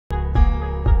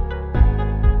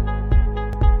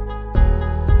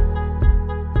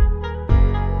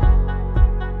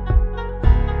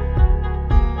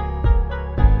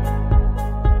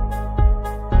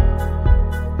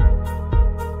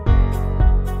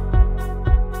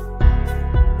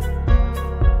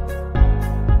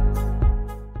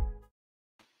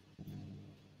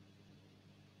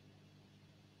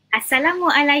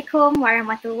Assalamualaikum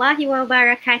warahmatullahi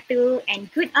wabarakatuh and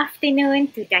good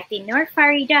afternoon to Datin Nur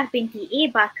Faridah binti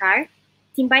A. Bakar,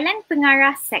 Timbalan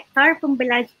Pengarah Sektor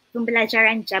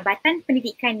Pembelajaran Jabatan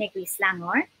Pendidikan Negeri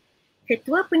Selangor,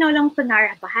 Ketua Penolong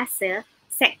Pengarah Bahasa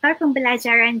Sektor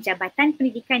Pembelajaran Jabatan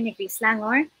Pendidikan Negeri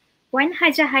Selangor, Puan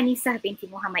Hajah Hanisah binti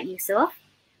Muhammad Yusof,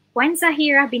 Puan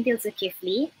Zahirah binti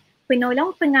Zulkifli,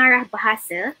 Penolong Pengarah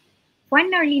Bahasa,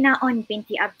 Puan Norlina On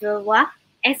binti Abdul Wah,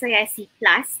 SIC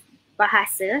Plus,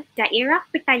 Bahasa Daerah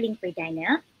Petaling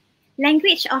Perdana,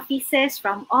 language officers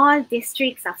from all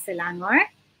districts of Selangor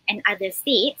and other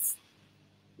states.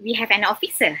 We have an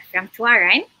officer from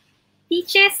Tuaran,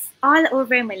 teachers all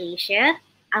over Malaysia,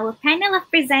 our panel of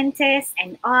presenters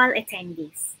and all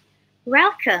attendees.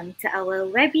 Welcome to our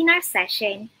webinar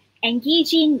session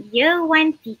engaging Year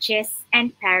 1 teachers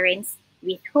and parents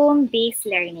with home-based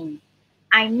learning.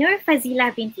 I'm Nur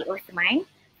Fazila binti Othman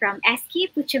from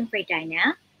SK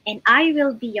Perdana, and I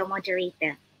will be your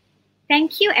moderator.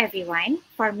 Thank you everyone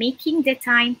for making the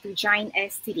time to join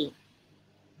us today.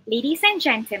 Ladies and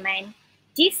gentlemen,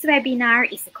 this webinar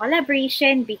is a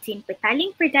collaboration between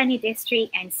Petaling Perdana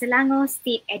District and Selangor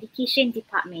State Education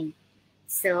Department.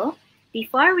 So,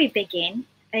 before we begin,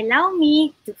 allow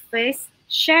me to first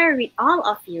share with all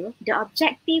of you the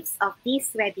objectives of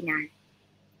this webinar.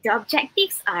 The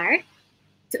objectives are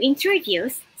to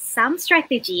introduce some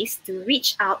strategies to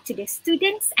reach out to the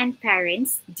students and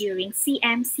parents during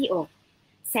CMCO.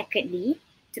 Secondly,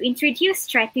 to introduce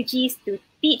strategies to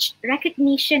teach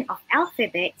recognition of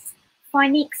alphabets,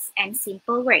 phonics, and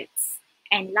simple words.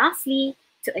 And lastly,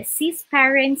 to assist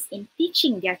parents in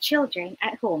teaching their children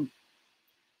at home.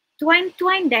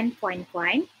 Tuan-tuan dan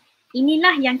puan-puan,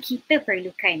 inilah yang kita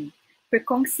perlukan.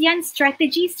 Perkongsian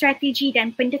strategi-strategi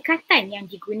dan pendekatan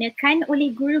yang digunakan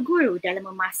oleh guru-guru dalam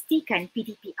memastikan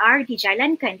PDPR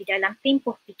dijalankan di dalam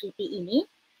tempoh PKP ini,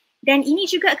 dan ini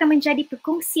juga akan menjadi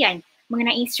perkongsian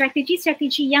mengenai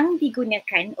strategi-strategi yang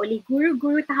digunakan oleh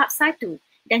guru-guru tahap 1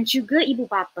 dan juga ibu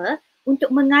bapa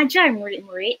untuk mengajar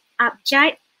murid-murid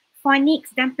abjad,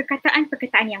 phonics dan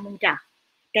perkataan-perkataan yang mudah.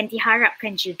 Dan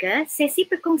diharapkan juga sesi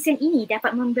perkongsian ini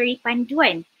dapat memberi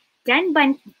panduan dan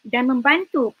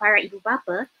membantu para ibu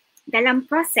bapa dalam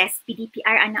proses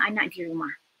PDPR anak-anak di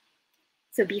rumah.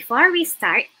 So before we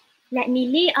start, let me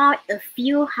lay out a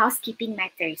few housekeeping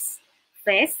matters.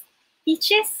 First,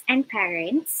 teachers and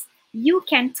parents, you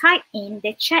can type in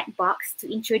the chat box to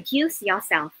introduce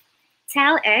yourself.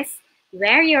 Tell us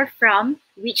where you're from,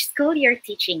 which school you're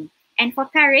teaching. And for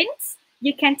parents,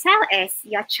 you can tell us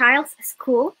your child's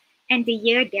school and the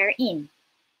year they're in.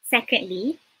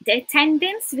 Secondly, the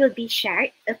attendance will be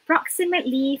shared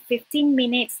approximately 15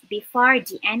 minutes before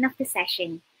the end of the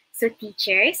session. So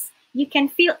teachers, you can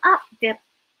fill up the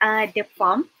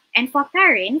form, and for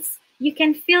parents, you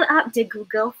can fill up the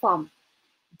Google form.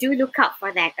 Do look out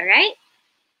for that, alright?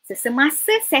 So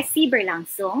semasa sesi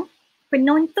berlangsung,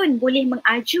 penonton boleh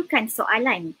mengajukan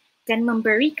soalan dan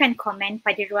memberikan komen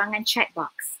pada ruangan chat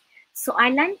box.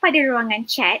 Soalan pada ruangan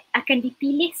chat akan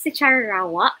dipilih secara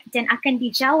rawak dan akan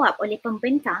dijawab oleh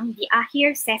pembentang di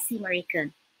akhir sesi mereka.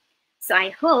 So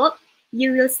I hope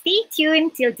you will stay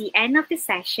tuned till the end of the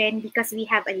session because we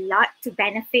have a lot to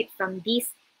benefit from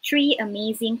these 3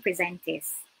 amazing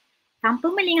presenters. Tanpa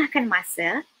melengahkan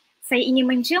masa, saya ingin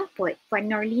menjemput Puan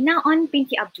Norlina On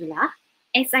binti Abdullah,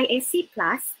 SIC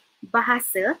Plus,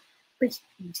 Bahasa,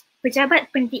 Pejabat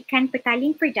Pendidikan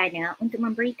Petaling Perdana untuk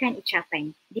memberikan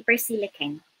ucapan.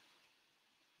 Dipersilakan.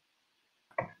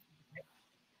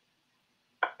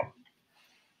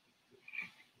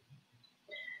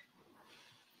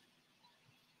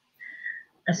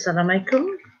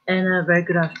 Assalamualaikum and a very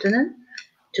good afternoon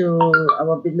to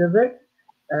our beloved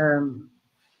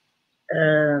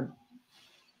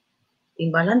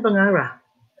Timbalan Pengarah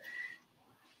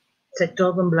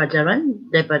Sektor Pembelajaran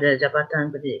daripada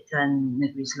Jabatan Pendidikan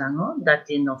Negeri Selangor,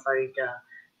 Datin Nur Faridah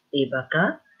A.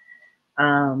 Bakar,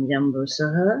 yang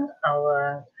berusaha,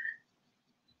 our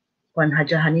Puan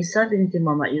Hajah Hanisah binti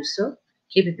Muhammad Yusof,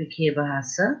 KPPK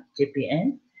Bahasa,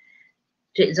 JPN,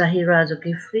 Cik Zahirah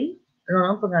Zulkifli,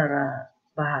 Penolong Pengarah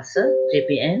Bahasa,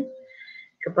 JPN,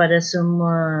 kepada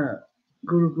semua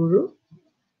guru-guru,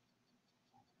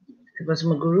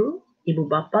 ibu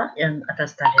bapa yang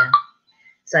atas talian.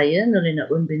 Saya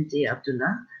Norlina Un binti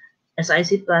Abdullah,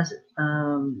 SIC Plus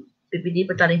PPD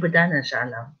Petaling Perdana,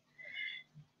 insyaAllah.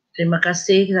 Terima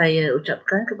kasih saya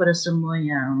ucapkan kepada semua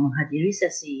yang menghadiri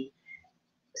sesi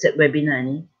webinar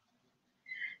ini.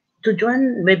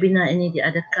 Tujuan webinar ini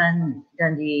diadakan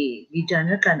dan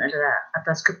dijanakan adalah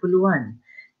atas keperluan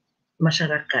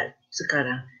masyarakat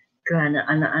sekarang kerana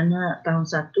anak-anak tahun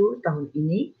 1 tahun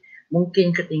ini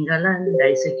mungkin ketinggalan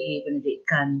dari segi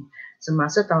pendidikan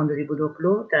semasa tahun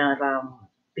 2020 dalam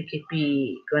PKP,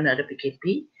 kerana ada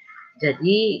PKP.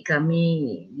 Jadi kami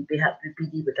di pihak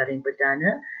PPD Petaling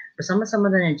Perdana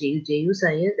bersama-sama dengan JU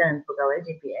saya dan pegawai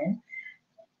JPN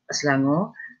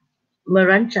Selangor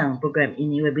merancang program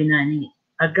ini, webinar ini,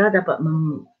 agar dapat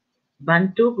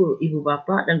membantu ibu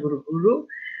bapa dan guru-guru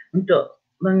untuk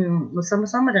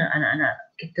bersama-sama dengan anak-anak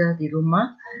kita di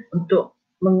rumah untuk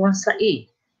menguasai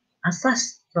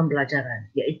asas pembelajaran,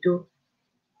 iaitu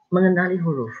mengenali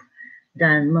huruf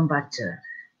dan membaca.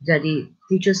 Jadi,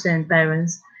 teachers and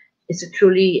parents, it's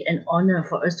truly an honor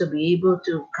for us to be able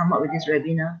to come up with this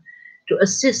webinar to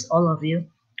assist all of you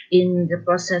in the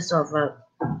process of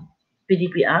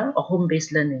PDPR or home-based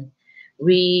learning.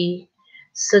 We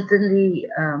certainly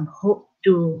hope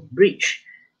to bridge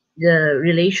the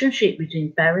relationship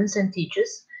between parents and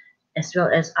teachers, as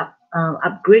well as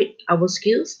upgrade our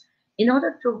skills in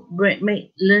order to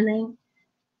make learning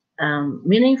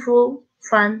meaningful,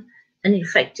 fun, and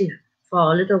effective for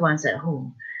our little ones at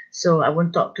home. So I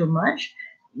won't talk too much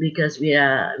because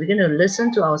we're going to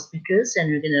listen to our speakers,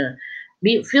 and we're going to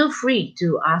feel free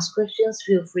to ask questions,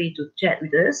 feel free to chat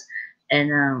with us,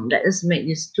 and let us make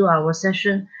this 2-hour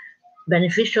session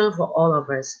beneficial for all of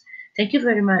us. Thank you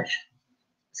very much.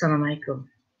 Assalamualaikum.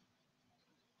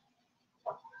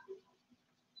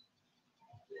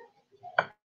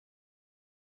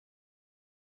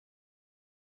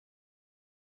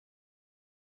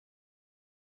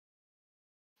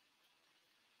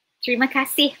 Terima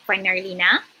kasih Puan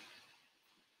Narlina.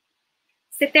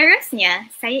 Seterusnya,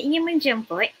 saya ingin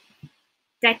menjemput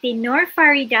Datin Nur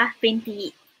Faridah binti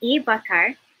A.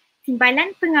 Bakar,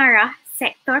 Timbalan Pengarah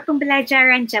Sektor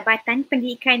Pembelajaran Jabatan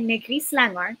Pendidikan Negeri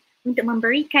Selangor untuk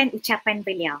memberikan ucapan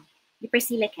beliau.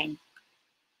 Dipersilakan.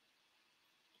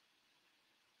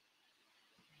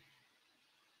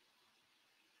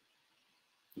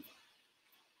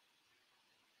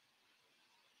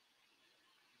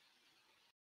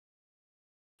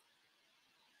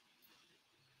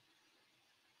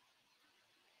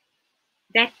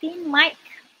 Datin, mic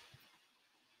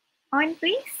on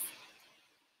please.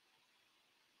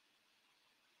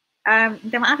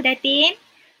 Minta maaf Datin,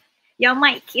 your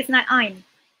mic is not on.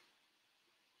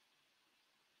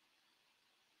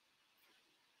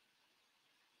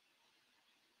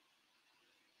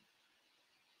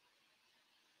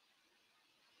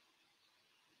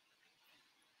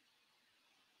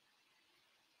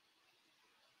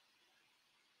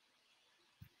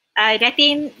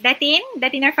 Datin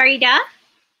Nur Faridah.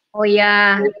 Oh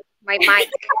yeah, my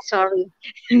mic, sorry.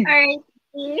 Alright.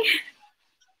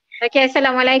 Okay,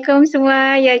 Assalamualaikum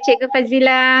semua, ya Cikgu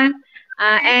Fazila,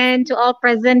 and to all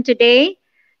present today.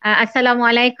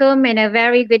 Assalamualaikum and a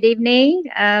very good evening.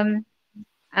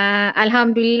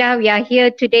 Alhamdulillah, we are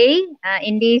here today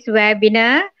in this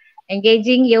webinar,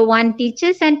 engaging Year 1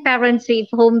 teachers and parents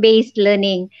with home-based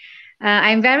learning.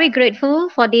 I'm very grateful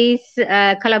for this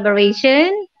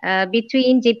collaboration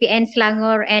between JPN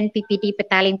Selangor and PPD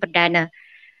Petaling Perdana.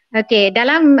 Okay,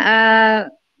 dalam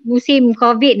musim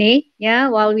COVID ni,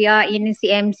 while we are in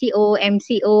CMCO,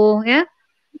 MCO,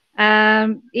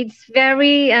 it's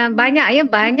very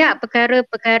banyak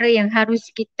perkara-perkara yang harus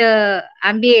kita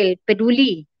ambil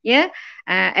peduli,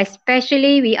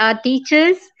 especially we are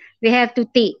teachers, we have to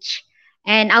teach,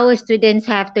 and our students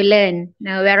have to learn.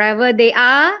 Now, wherever they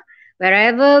are,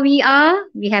 wherever we are,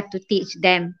 we have to teach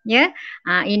them,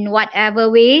 in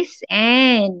whatever ways,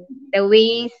 and the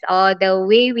ways or the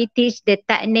way we teach the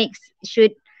techniques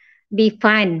should be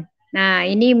fun.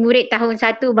 Ini murid tahun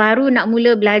 1 baru nak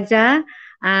mula belajar,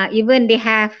 even they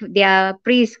have their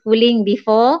preschooling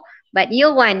before, but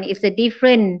year 1 is a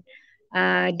different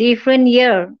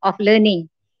year of learning.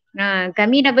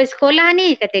 Kami dah bersekolah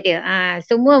ni, kata dia.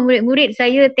 Semua murid-murid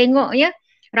saya tengok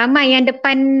ramai yang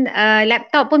depan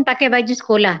laptop pun pakai baju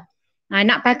sekolah.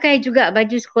 Nak pakai juga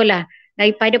baju sekolah.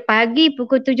 Daripada pagi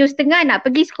pukul 7.30 nak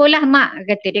pergi sekolah mak,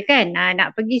 kata dia kan.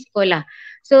 Nak pergi sekolah.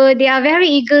 So they are very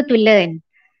eager to learn.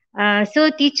 So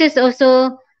teachers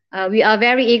also, we are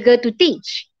very eager to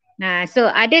teach. So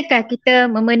adakah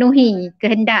kita memenuhi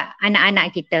kehendak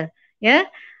anak-anak kita?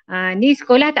 Ni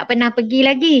sekolah tak pernah pergi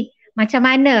lagi. Macam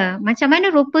mana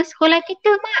rupa sekolah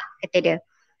kita mak, kata dia.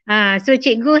 So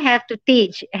cikgu have to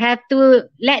teach, have to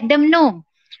let them know.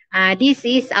 This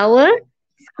is our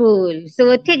school.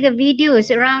 So take the videos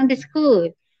around the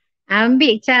school.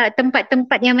 Ambil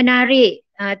tempat-tempat yang menarik.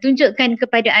 Tunjukkan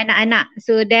kepada anak-anak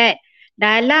so that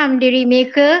dalam diri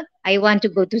mereka, I want to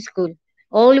go to school.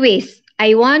 Always,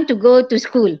 I want to go to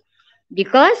school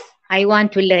because I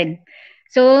want to learn.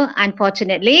 So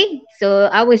unfortunately, so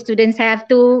our students have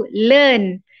to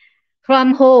learn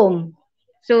from home.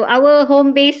 So our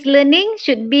home-based learning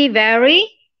should be very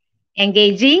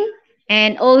engaging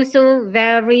and also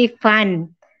very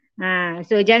fun.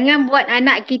 So jangan buat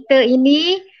anak kita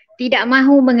ini tidak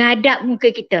mahu menghadap muka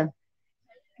kita.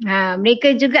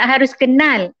 Mereka juga harus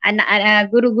kenal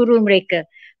anak guru-guru mereka.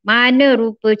 Mana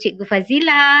rupa Cikgu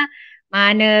Fazila,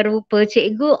 mana rupa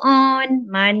Cikgu On,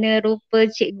 mana rupa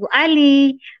Cikgu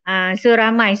Ali. So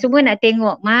ramai semua nak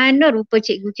tengok mana rupa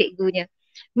cikgu-cikgunya.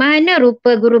 Mana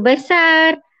rupa guru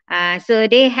besar. So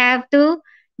they have to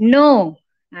know.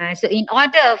 So in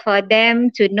order for them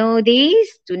to know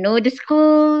this, to know the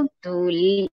school, to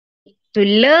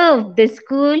love the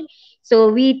school, so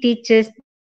we teachers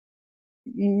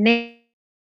need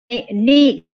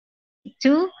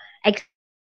to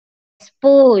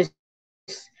expose,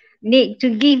 need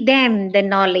to give them the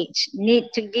knowledge,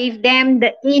 need to give them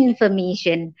the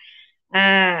information.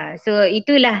 So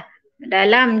itulah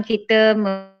dalam kita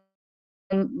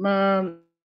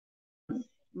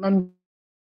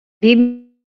membimbing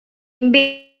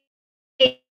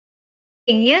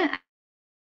ya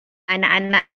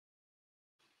anak-anak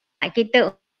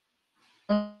kita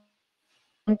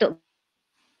untuk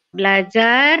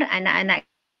belajar. Anak-anak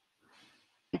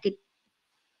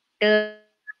kita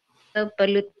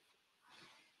perlu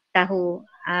tahu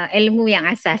ilmu yang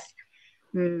asas.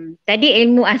 Tadi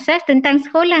ilmu asas tentang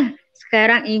sekolah.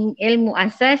 Sekarang ilmu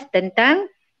asas tentang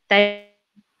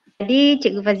tadi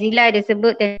Cikgu Fazila ada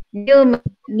sebut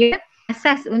dia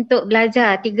asas untuk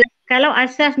belajar. Kalau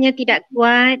asasnya tidak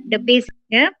kuat, the base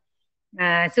ya.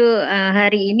 So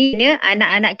hari ini ya,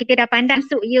 anak-anak kita dah pandai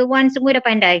masuk year 1 semua dah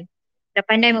pandai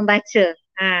membaca.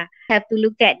 Have to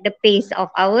look at the pace of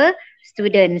our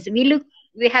students.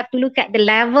 We have to look at the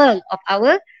level of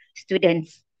our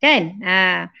students, kan?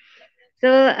 So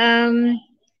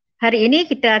hari ini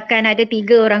kita akan ada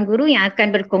 3 orang guru yang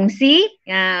akan berkongsi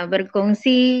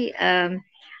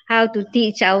how to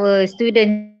teach our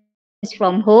students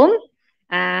from home.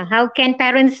 How can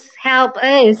parents help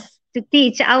us to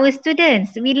teach our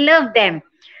students? We love them.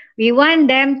 We want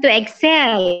them to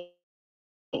excel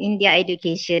in their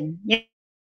education.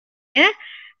 Yeah.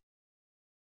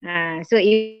 So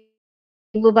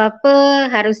ibu bapa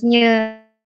harusnya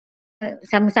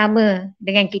sama-sama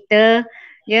dengan kita.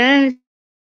 Ya.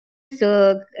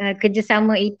 So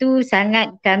kerjasama itu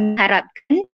sangat kami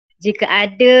harapkan. Jika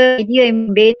ada dia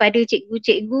yang memberi pada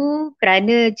cikgu-cikgu,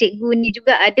 kerana cikgu ni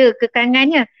juga ada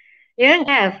kekangannya. Ya,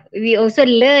 we also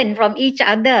learn from each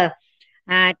other.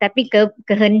 Tapi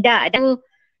kehendak itu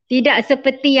tidak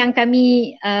seperti yang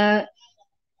kami,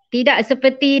 tidak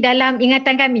seperti dalam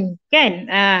ingatan kami, kan?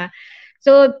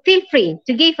 So feel free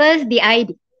to give us the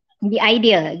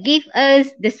idea, give us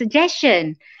the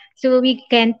suggestion, so we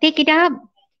can take it up.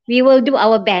 We will do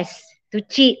our best to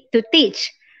teach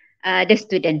the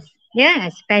students.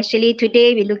 Yeah, especially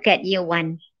today we look at year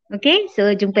 1. Okay,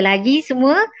 so jumpa lagi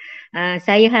semua.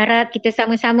 Saya harap kita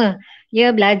sama-sama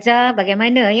ya belajar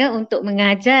bagaimana ya untuk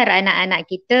mengajar anak-anak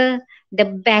kita the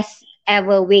best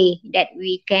ever way that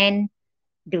we can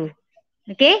do.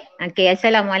 Okay,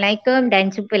 Assalamualaikum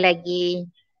dan jumpa lagi.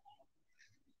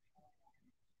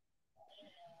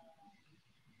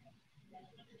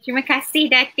 Terima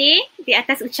kasih Datin di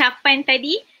atas ucapan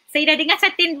tadi. Saya dah dengar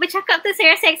Datin bercakap tu,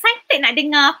 saya rasa excited nak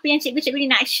dengar apa yang cikgu-cikgu ni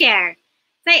nak share.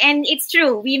 And it's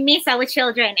true, we miss our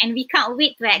children and we can't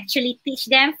wait to actually teach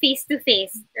them face to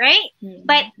face, right?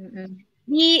 But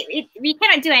we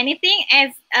cannot do anything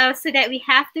so that we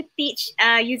have to teach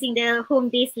using the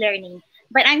home-based learning.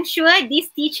 But I'm sure these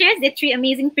teachers, the 3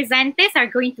 amazing presenters, are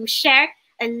going to share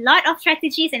a lot of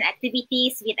strategies and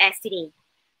activities with us today,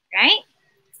 right?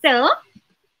 So,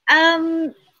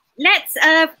 let's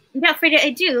without further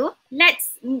ado,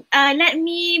 let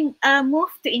me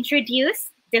move to introduce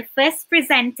the first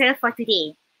presenter for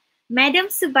today,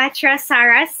 Madam Subathra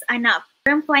Saras, anak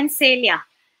perempuan Selliah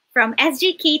from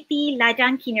SJKT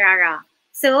Ladang Kinrara.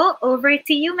 So over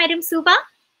to you, Madam Suba.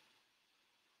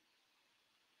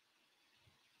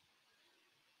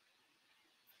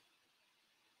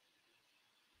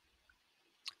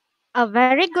 A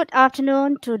very good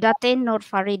afternoon to Datin Nur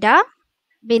Farida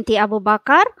binti Abu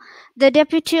Bakar, the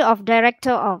Deputy of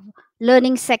Director of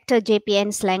Learning Sector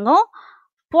JPN Selangor,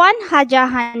 Puan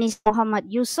Haja Hanis Muhammad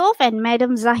Yusof and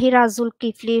Madam Zahira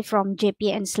Zulkifli from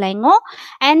JPN Selangor,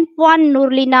 and Puan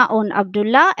Nurlina On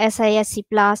Abdullah, SISC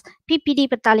Plus, PPD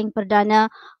Petaling Perdana,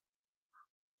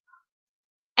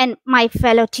 and my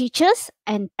fellow teachers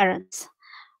and parents.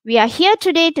 We are here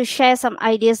today to share some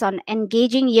ideas on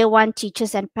engaging Year 1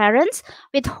 teachers and parents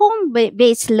with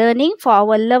home-based learning for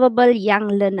our lovable young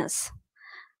learners.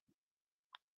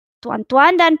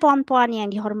 Tuan-tuan dan puan-puan yang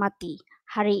dihormati,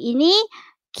 hari ini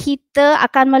kita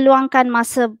akan meluangkan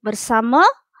masa bersama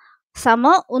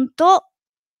untuk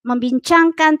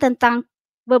membincangkan tentang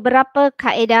beberapa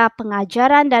kaedah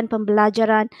pengajaran dan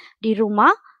pembelajaran di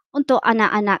rumah untuk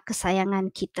anak-anak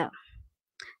kesayangan kita.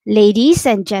 Ladies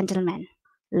and gentlemen,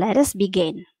 let us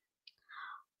begin.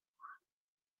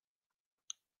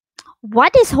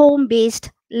 What is home-based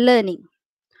learning?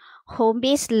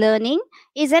 Home-based learning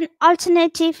is an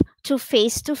alternative to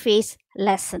face-to-face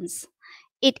lessons.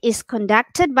 It is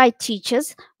conducted by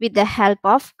teachers with the help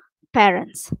of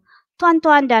parents.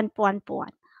 Tuan-tuan dan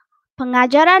puan-puan,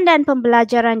 pengajaran dan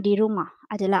pembelajaran di rumah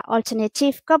adalah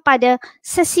alternatif kepada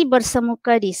sesi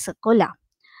bersemuka di sekolah.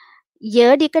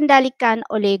 Ia dikendalikan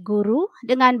oleh guru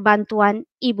dengan bantuan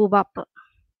ibu bapa.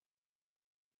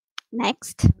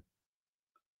 Next.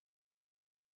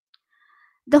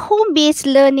 The home-based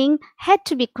learning had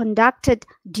to be conducted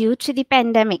due to the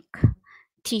pandemic.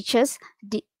 Teachers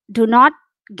do not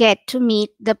get to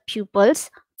meet the pupils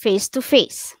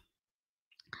face-to-face.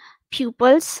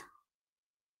 Pupils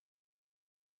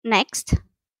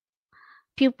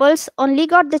only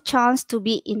got the chance to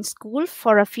be in school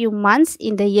for a few months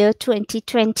in the year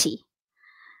 2020.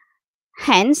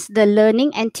 Hence, the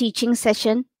learning and teaching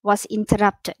session was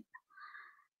interrupted.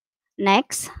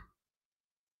 Next,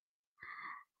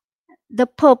 the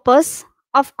purpose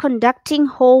of conducting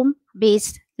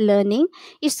home-based learning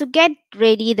is to get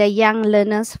ready the young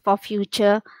learners for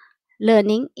future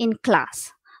learning in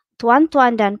class.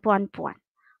 Tuan-tuan dan puan-puan,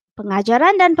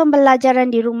 pengajaran dan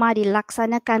pembelajaran di rumah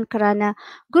dilaksanakan kerana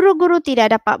guru-guru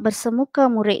tidak dapat bersemuka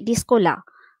murid di sekolah.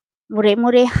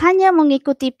 Murid-murid hanya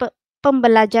mengikuti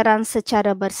pembelajaran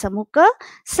secara bersemuka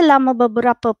selama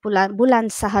beberapa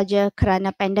bulan sahaja kerana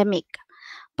pandemik.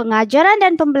 Pengajaran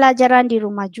dan pembelajaran di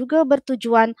rumah juga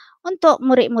bertujuan untuk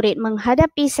murid-murid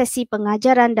menghadapi sesi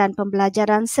pengajaran dan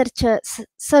pembelajaran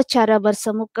secara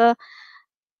bersemuka.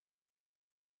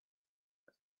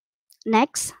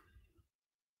 Next.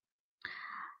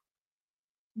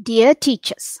 Dear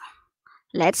teachers,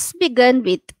 let's begin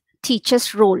with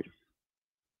teachers' role.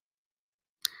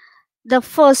 The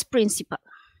first principle,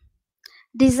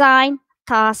 design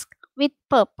task with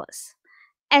purpose.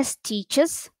 As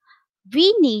teachers,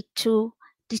 we need to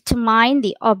determine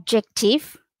the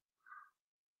objective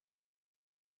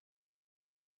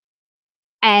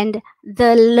and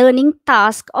the learning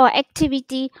task or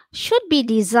activity should be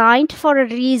designed for a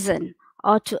reason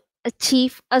or to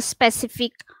achieve a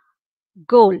specific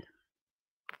goal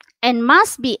and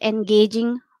must be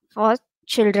engaging for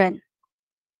children.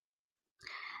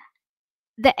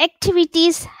 The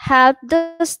activities help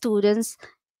the students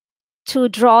to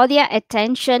draw their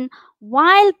attention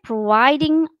while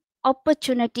providing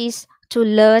opportunities to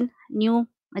learn new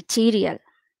material.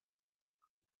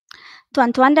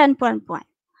 Tuan-tuan dan puan-puan,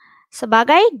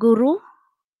 sebagai guru,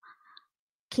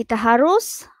 kita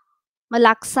harus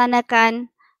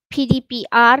melaksanakan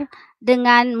PDPR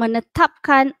dengan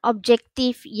menetapkan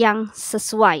objektif yang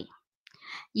sesuai.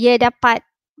 Ia dapat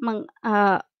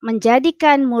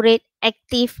menjadikan murid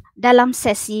aktif dalam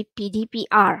sesi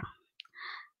PDPR.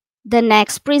 The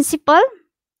next principle,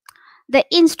 the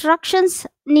instructions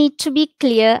need to be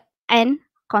clear and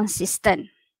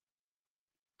consistent.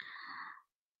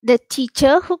 The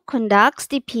teacher who conducts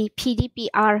the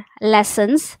PDPR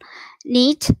lessons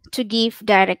need to give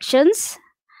directions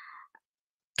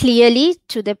clearly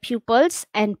to the pupils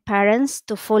and parents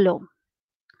to follow.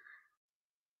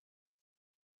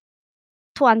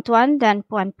 Tuan-tuan dan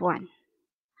puan-puan,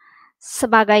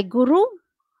 sebagai guru,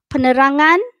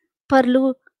 penerangan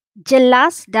perlu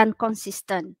jelas dan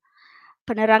konsisten.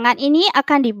 Penerangan ini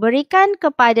akan diberikan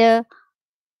kepada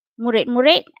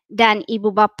murid-murid dan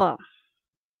ibu bapa.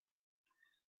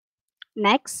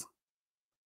 Next.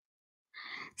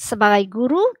 Sebagai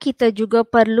guru, kita juga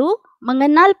perlu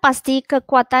mengenal pasti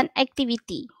kekuatan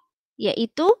aktiviti,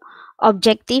 iaitu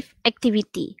objektif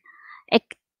aktiviti.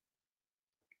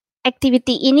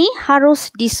 Aktiviti ini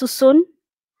harus disusun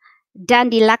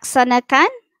dan dilaksanakan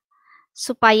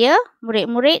supaya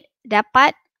murid-murid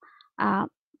dapat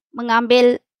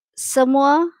mengambil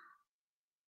semua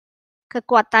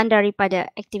kekuatan daripada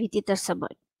aktiviti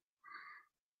tersebut.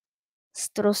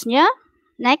 Seterusnya,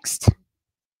 next.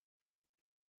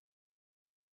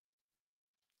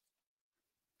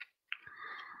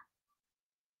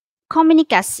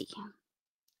 Komunikasi.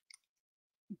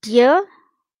 Dear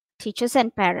teachers and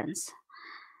parents,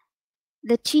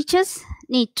 the teachers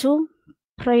need to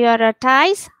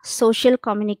prioritize social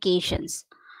communications,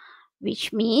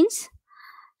 which means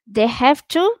they have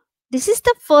to, this is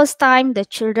the first time the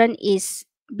children is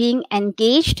being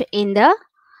engaged in the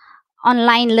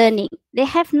online learning. They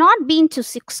have not been to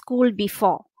school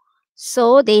before.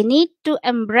 So they need to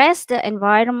embrace the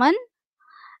environment,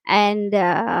 and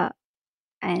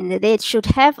they should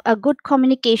have a good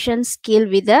communication skill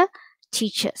with the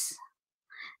teachers.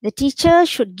 The teacher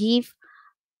should give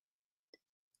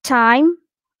time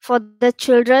for the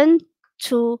children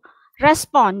to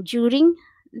respond during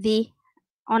the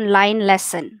online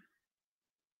lesson.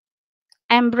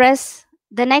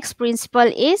 The next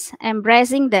principle is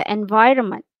embracing the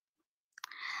environment.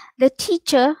 The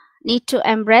teacher need to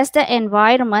embrace the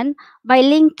environment by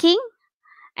linking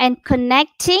and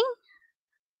connecting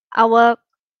our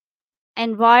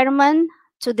environment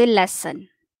to the lesson.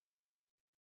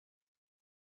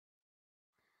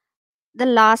 The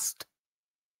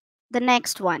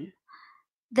next one.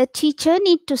 The teacher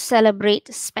need to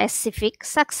celebrate specific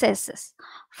successes.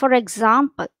 For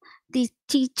example, the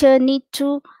teacher need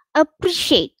to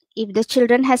appreciate if the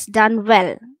children has done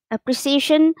well.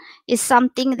 Appreciation is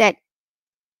something that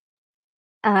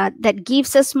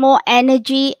gives us more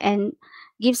energy and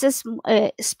gives us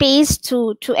space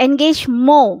to engage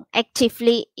more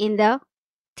actively in the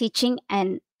teaching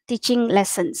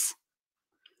lessons.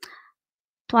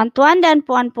 Tuan-tuan dan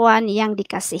puan-puan yang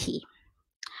dikasihi,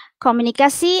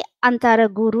 komunikasi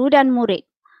antara guru dan murid.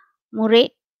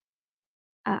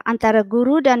 Antara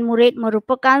guru dan murid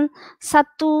merupakan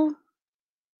satu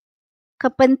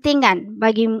kepentingan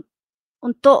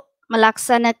untuk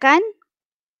melaksanakan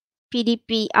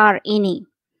PDPR ini.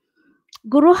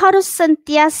 Guru harus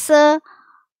sentiasa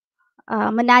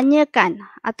menanyakan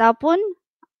ataupun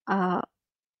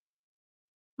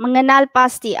mengenal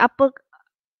pasti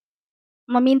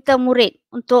meminta murid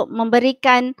untuk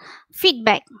memberikan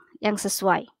feedback yang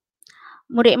sesuai.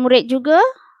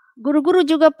 Guru-guru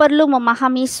juga perlu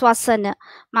memahami suasana.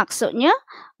 Maksudnya,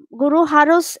 guru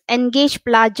harus engage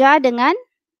pelajar dengan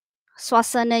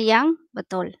suasana yang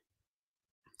betul.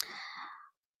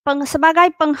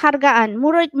 Sebagai penghargaan,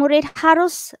 murid-murid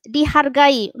harus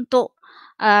dihargai untuk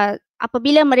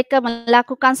apabila mereka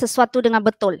melakukan sesuatu dengan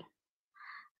betul.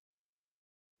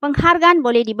 Penghargaan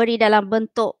boleh diberi dalam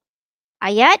bentuk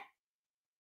ayat,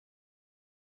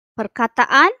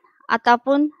 perkataan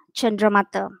ataupun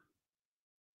cenderamata.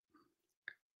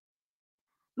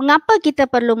 Mengapa kita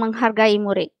perlu menghargai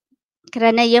murid?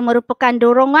 Kerana ia merupakan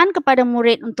dorongan kepada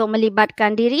murid untuk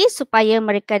melibatkan diri supaya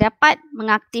mereka dapat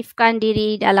mengaktifkan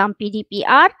diri dalam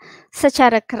PDPR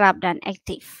secara kerap dan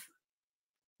aktif.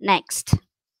 Next.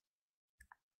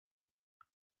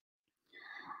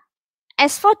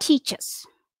 As for teachers,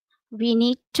 we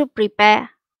need to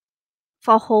prepare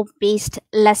for home-based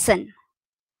lesson.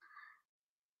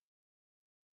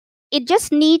 It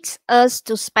just needs us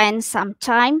to spend some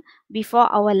time before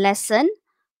our lesson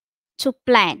to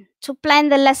plan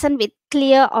the lesson with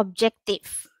clear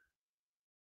objective.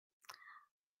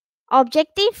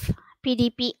 Objektif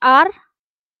PDPR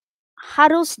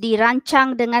harus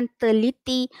dirancang dengan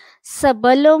teliti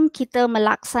sebelum kita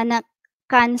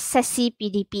melaksanakan sesi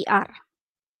PDPR.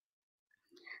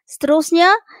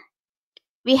 Seterusnya,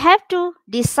 we have to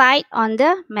decide on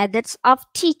the methods of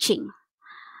teaching.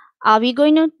 Are we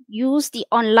going to use the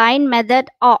online method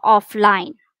or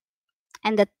offline?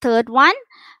 And the third one,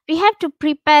 we have to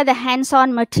prepare the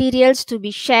hands-on materials to be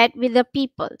shared with the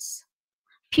pupils.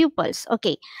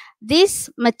 Okay, these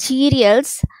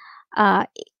materials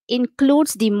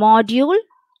includes the module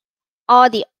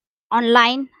or the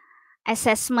online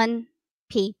assessment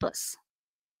papers.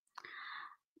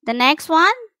 The next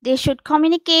one, they should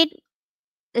communicate.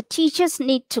 The teachers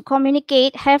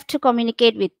have to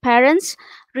communicate with parents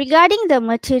regarding the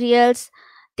materials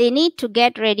they need to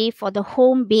get ready for the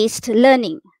home-based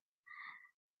learning.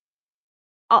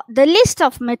 The list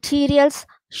of materials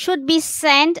should be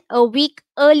sent a week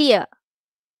earlier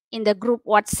in the group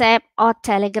WhatsApp or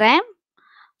Telegram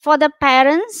for the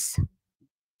parents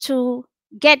to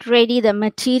get ready the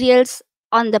materials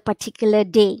on the particular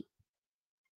day.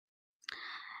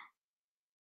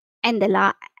 And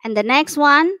the next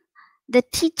one, the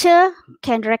teacher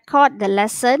can record the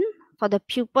lesson for the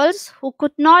pupils who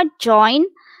could not join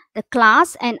the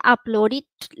class and upload it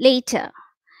later.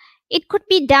 It could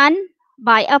be done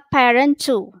by a parent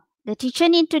too. The teacher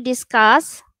need to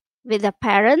discuss with the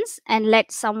parents and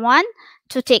let someone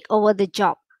to take over the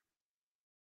job.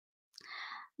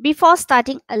 Before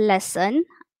starting a lesson,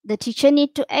 the teacher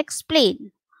need to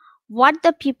explain what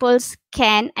the pupils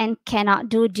can and cannot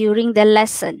do during the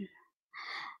lesson.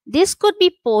 This could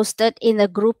be posted in the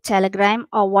group Telegram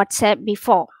or WhatsApp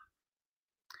before.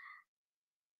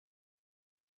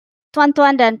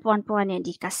 Tuan-tuan dan puan-puan yang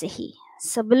dikasihi,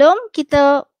 sebelum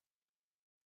kita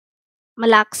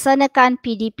melaksanakan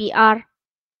PDPR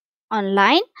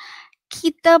online,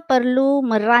 kita perlu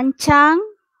merancang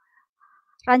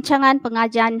rancangan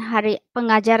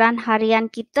pengajaran harian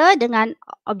kita dengan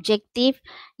objektif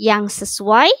yang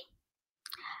sesuai,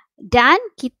 dan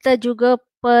kita juga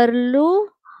perlu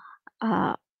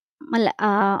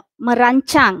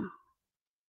merancang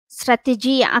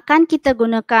strategi yang akan kita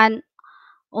gunakan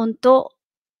untuk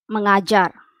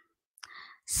mengajar.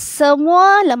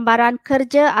 Semua lembaran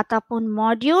kerja ataupun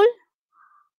modul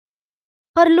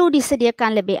perlu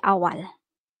disediakan lebih awal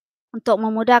untuk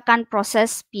memudahkan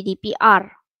proses PDPR.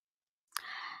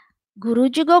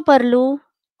 Guru juga perlu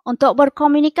untuk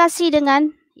berkomunikasi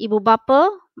dengan ibu bapa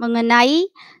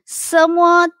mengenai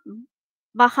semua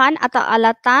bahan atau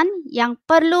alatan yang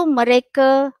perlu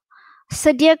mereka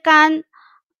sediakan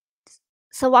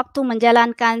sewaktu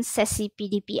menjalankan sesi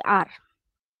PDPR.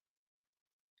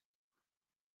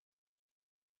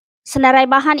 Senarai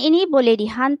bahan ini boleh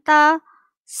dihantar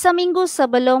seminggu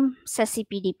sebelum sesi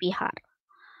PDPR.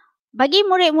 Bagi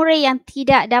murid-murid yang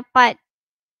tidak dapat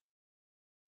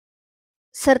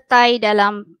sertai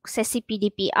dalam sesi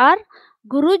PDPR,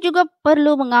 guru juga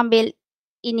perlu boleh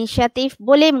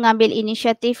mengambil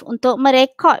inisiatif untuk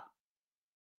merekod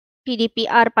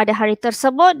PDPR pada hari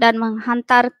tersebut dan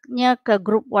menghantarnya ke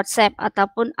grup WhatsApp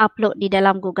ataupun upload di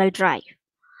dalam Google Drive.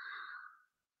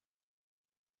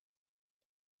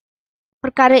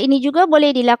 Perkara ini juga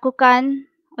boleh dilakukan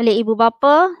oleh ibu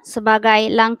bapa sebagai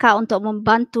langkah untuk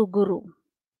membantu guru.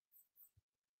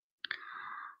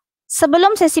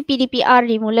 Sebelum sesi PDPR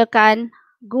dimulakan,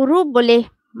 guru boleh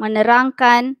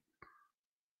menerangkan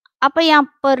apa yang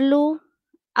perlu,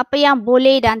 apa yang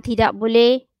boleh dan tidak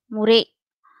boleh murid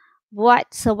buat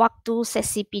sewaktu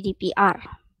sesi PDPR.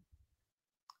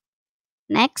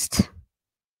 Next.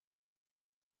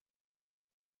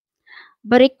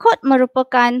 Berikut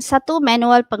merupakan satu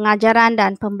manual pengajaran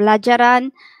dan pembelajaran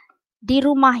di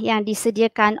rumah yang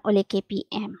disediakan oleh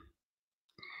KPM.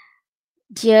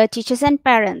 Dear teachers and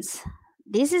parents,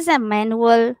 this is a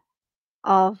manual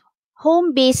of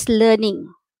home-based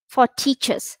learning for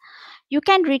teachers. You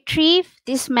can retrieve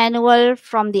this manual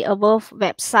from the above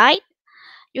website.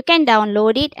 You can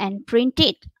download it and print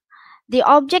it. The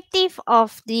objective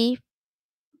of the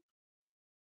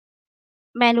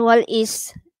manual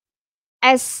is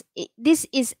as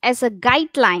a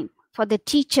guideline for the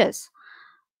teachers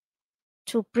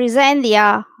to present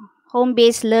their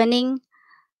home-based learning.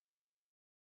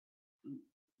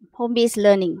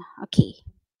 Okay,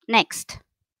 next.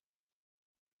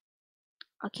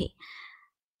 Okay,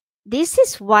 this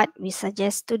is what we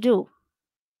suggest to do.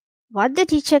 What the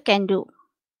teacher can do.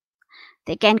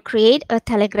 They can create a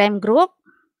Telegram group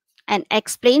and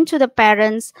explain to the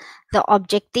parents the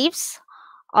objectives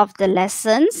of the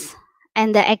lessons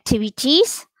and the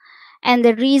activities and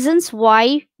the reasons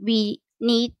why we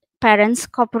need parents'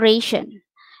 cooperation.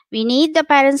 We need the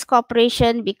parents'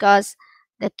 cooperation because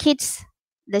the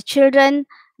children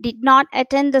did not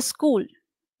attend the school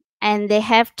and they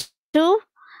have to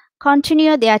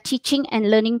continue their teaching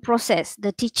and learning process.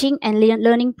 The teaching and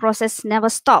learning process never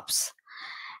stops.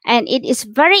 And it is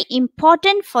very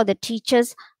important for the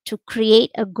teachers to create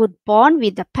a good bond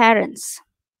with the parents.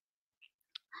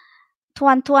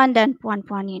 Tuan-tuan dan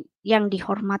puan-puan yang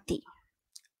dihormati,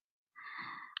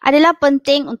 adalah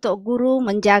penting untuk guru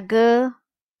menjaga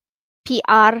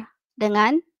PR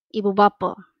dengan ibu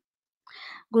bapa.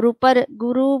 Guru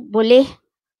boleh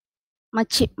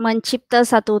mencipta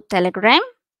satu Telegram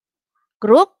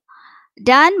group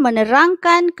dan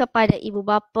menerangkan kepada ibu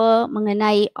bapa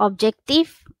mengenai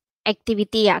objektif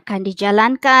aktiviti yang akan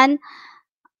dijalankan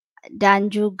dan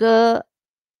juga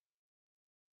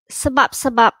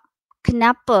sebab-sebab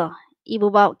kenapa ibu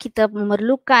bapa kita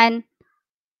memerlukan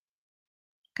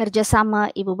kerjasama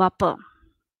ibu bapa.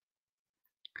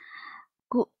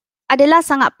 Adalah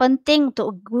sangat penting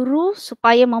untuk guru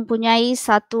supaya mempunyai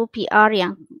satu PR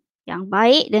yang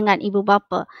baik dengan ibu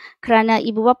bapa, kerana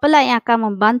ibu bapa lah yang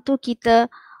akan membantu kita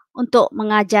untuk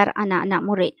mengajar anak-anak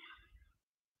murid.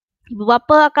 Ibu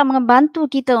bapa akan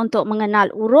membantu kita untuk mengenal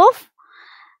huruf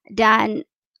dan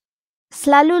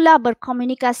selalulah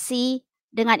berkomunikasi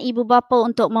dengan ibu bapa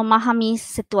untuk memahami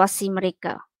situasi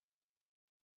mereka.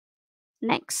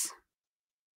 Next.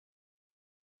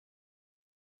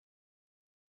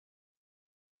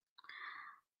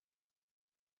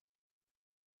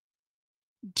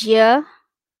 Dear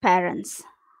parents,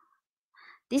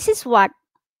 this is what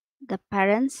the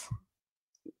parents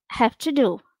have to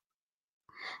do.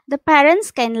 The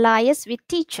parents can liaise with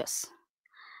teachers.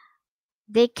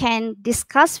 They can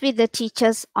discuss with the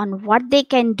teachers on what they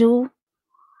can do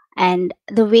and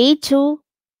the way to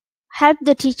help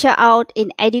the teacher out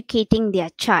in educating their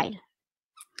child.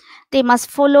 They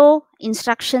must follow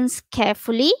instructions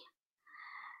carefully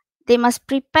They must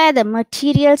prepare the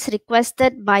materials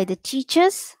requested by the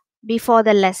teachers before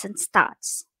the lesson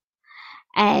starts.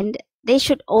 And they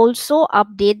should also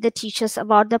update the teachers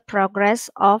about the progress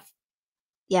of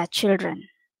their children.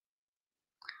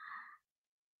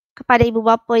 Kepada ibu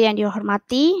bapa yang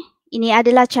dihormati, ini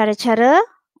adalah cara-cara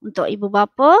untuk ibu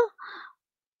bapa,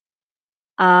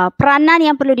 peranan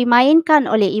yang perlu dimainkan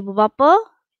oleh ibu bapa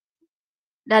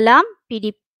dalam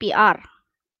PDPR.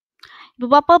 Ibu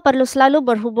bapa perlu selalu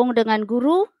berhubung dengan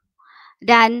guru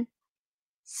dan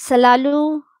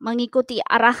selalu mengikuti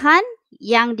arahan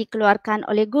yang dikeluarkan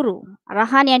oleh guru.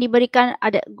 Arahan yang diberikan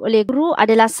oleh guru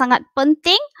adalah sangat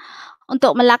penting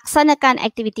untuk melaksanakan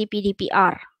aktiviti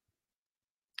PDPR.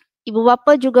 Ibu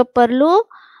bapa juga perlu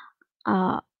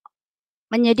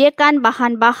menyediakan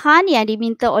bahan-bahan yang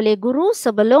diminta oleh guru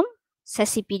sebelum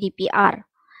sesi PDPR.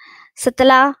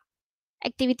 Setelah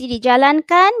aktiviti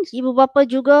dijalankan, ibu bapa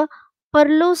juga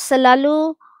perlu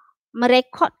selalu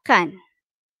merekodkan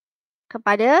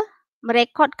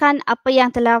apa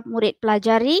yang telah murid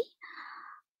pelajari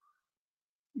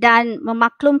dan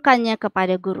memaklumkannya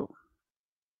kepada guru.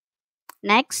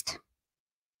 Next.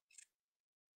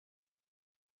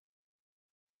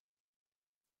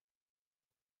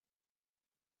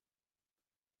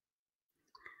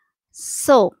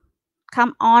 So,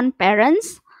 come on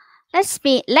parents,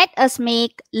 let us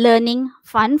make learning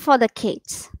fun for the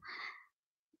kids.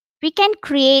 We can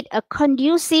create a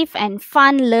conducive and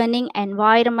fun learning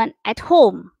environment at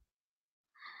home.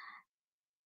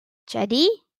 Jadi,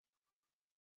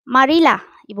 marilah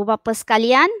ibu bapa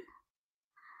sekalian,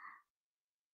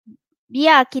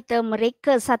 biar kita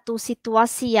mereka satu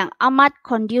situasi yang amat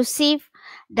kondusif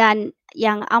dan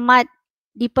yang amat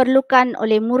diperlukan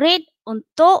oleh murid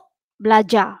untuk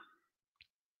belajar.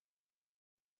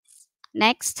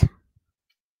 Next.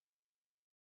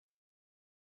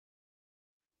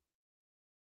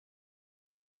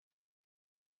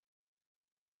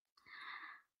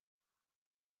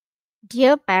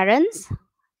 Dear parents,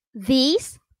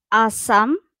 these are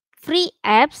some free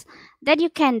apps that you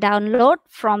can download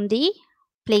from the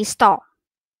Play Store.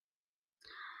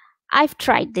 I've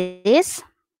tried this.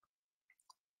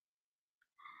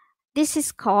 This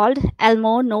is called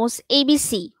Elmo Knows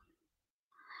ABC.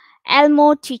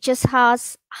 Elmo teaches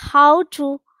us how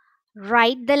to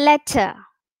write the letter.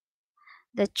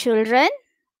 The children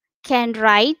can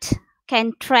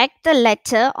track the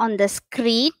letter on the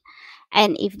screen,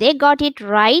 and if they got it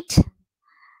right,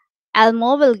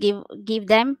 Elmo will give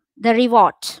them the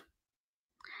reward.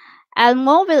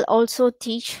 Elmo will also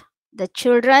teach the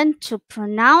children to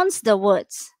pronounce the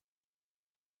words.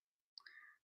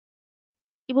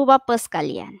 Ibu bapa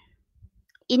sekalian,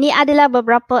 ini adalah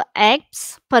beberapa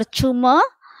apps percuma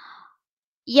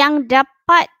yang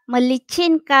dapat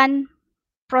melicinkan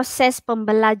proses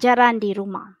pembelajaran di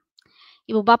rumah.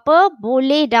 Ibu bapa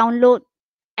boleh download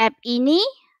app ini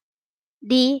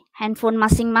di handphone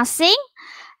masing-masing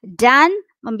dan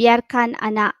membiarkan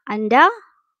anak anda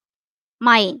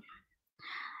main.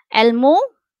 Elmo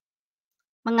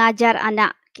mengajar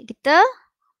anak kita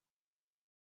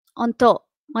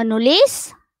untuk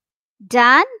menulis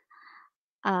dan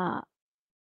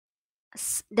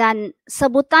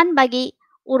sebutan bagi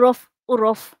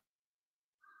huruf-huruf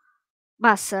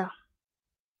bahasa.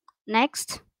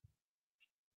 Next.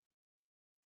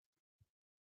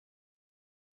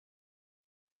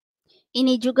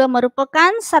 Ini juga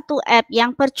merupakan satu app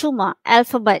yang percuma,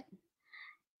 Alphabet,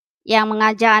 yang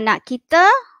mengajar anak kita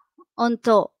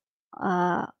untuk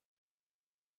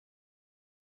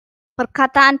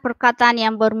perkataan-perkataan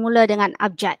yang bermula dengan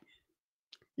abjad.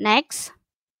 Next.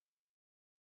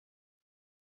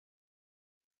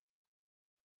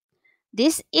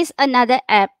 This is another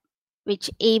app which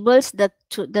enables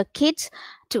the kids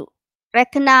to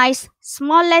recognize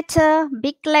small letter,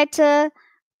 big letter,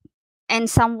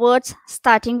 and some words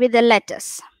starting with the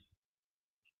letters.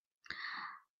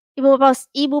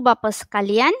 Ibu bapa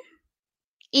sekalian,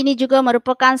 ini juga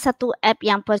merupakan satu app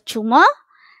yang percuma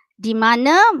di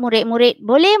mana murid-murid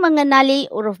boleh mengenali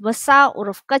huruf besar,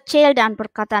 huruf kecil dan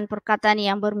perkataan-perkataan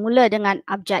yang bermula dengan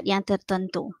abjad yang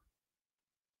tertentu.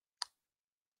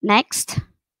 Next.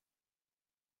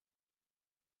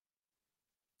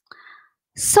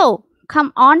 So,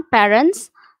 come on parents,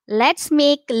 let's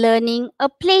make learning a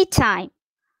playtime.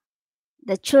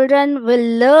 The children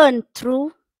will learn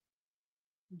through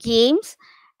games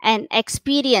and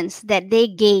experience that they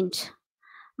gained.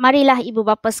 Marilah ibu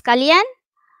bapa sekalian,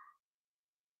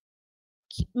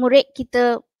 murid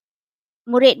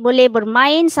boleh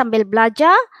bermain sambil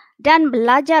belajar dan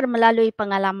belajar melalui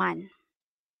pengalaman.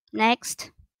 Next.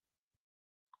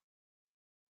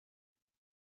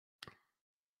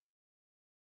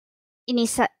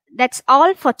 that's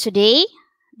all for today.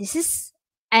 This is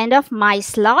end of my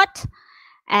slot,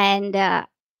 and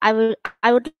I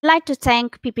would like to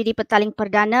thank PPD Petaling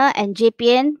Perdana and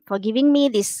JPN for giving me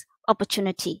this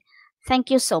opportunity.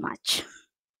 Thank you so much.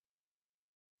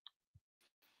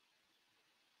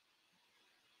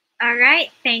 All right,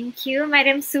 thank you,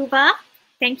 Madam Suba.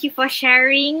 Thank you for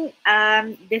sharing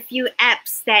the few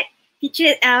apps that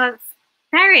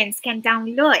parents can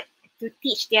download to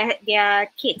teach their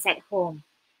kids at home.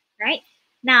 Right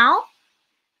now,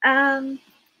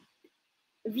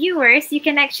 viewers, you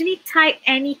can actually type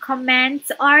any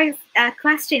comments or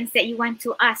questions that you want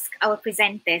to ask our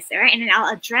presenters, all right? And then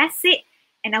I'll address it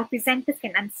and our presenters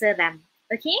can answer them,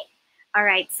 okay? All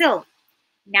right, so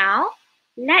now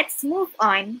let's move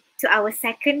on to our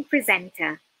second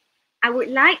presenter. I would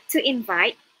like to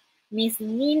invite Ms.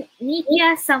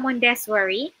 Nethia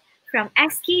Samondeswari from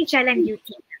SK Jalan U3.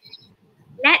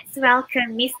 Let's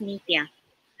welcome Ms. Nethia.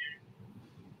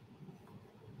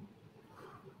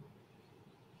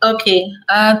 Okay,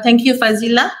 thank you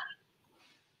Fazila.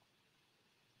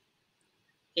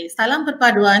 Okay, salam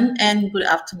perpaduan and good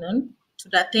afternoon to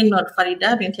Datin Nur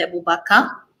Farida binti Abu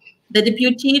Bakar, the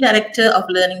Deputy Director of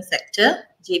Learning Sector,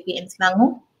 JPN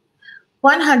Selangor,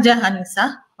 Puan Hajah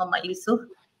Hanisa, Muhammad Yusof,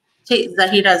 Cik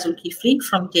Zahira Zulkifli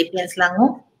from JPN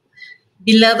Selangor,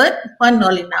 beloved Puan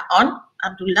Nolina On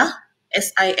Abdullah,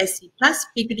 SISC Plus,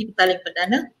 PPD Petaling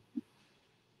Perdana,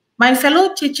 my fellow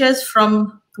teachers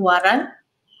from Tuaran,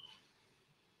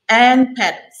 and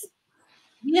parents.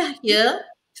 We are here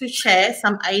to share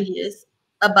some ideas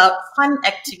about fun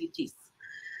activities.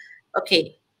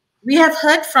 Okay, we have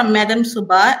heard from Madam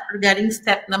Suba regarding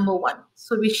step number 1.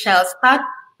 So we shall start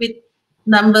with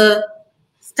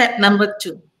step number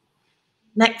 2.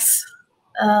 Next.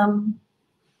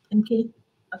 Okay.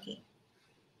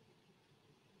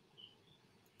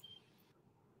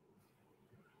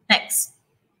 Next.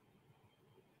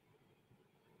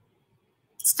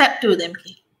 Step 2 then.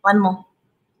 Okay. One more.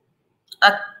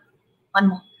 One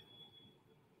more.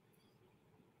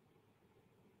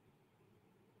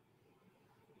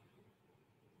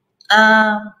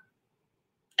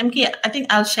 MK, I think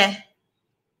I'll share.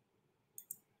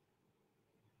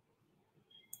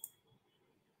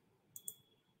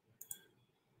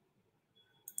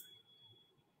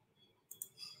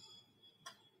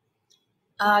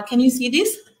 Can you see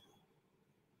this?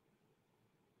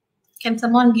 Can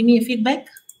someone give me a feedback?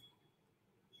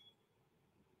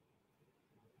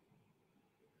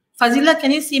 Fazila, can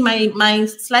you see my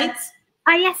slides?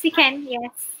 Yes, we can,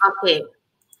 yes. Okay,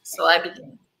 so I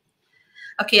begin.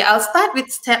 Okay, I'll start with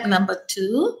step number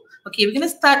 2. Okay, we're going to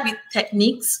start with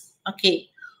techniques. Okay,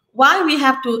 why we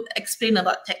have to explain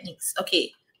about techniques?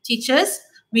 Okay, teachers,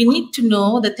 we need to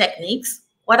know the techniques.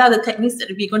 What are the techniques that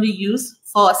we're going to use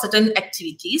for certain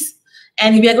activities?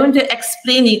 And we are going to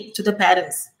explain it to the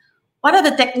parents. What are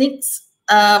the techniques?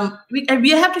 We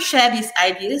have to share these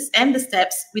ideas and the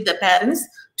steps with the parents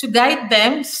to guide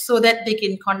them so that they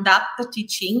can conduct the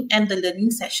teaching and the learning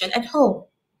session at home.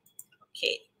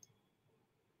 Okay.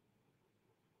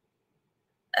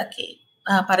 Okay,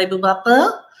 para ibu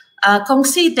bapa,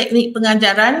 kongsi teknik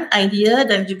pengajaran, idea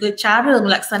dan juga cara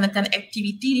melaksanakan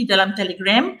aktiviti di dalam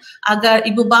Telegram agar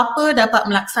ibu bapa dapat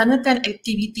melaksanakan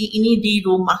aktiviti ini di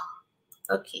rumah.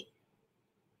 Okay.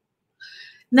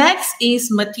 Next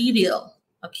is material.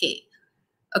 Okay.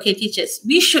 Okay, teachers,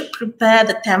 we should prepare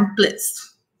the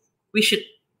templates. We should.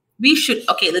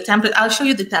 Okay, the template. I'll show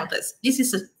you the templates. This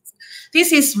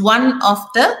is one of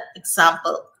the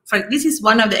example. This is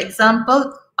one of the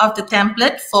example of the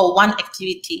template for one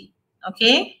activity.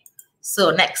 Okay,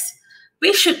 so next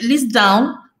we should list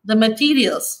down the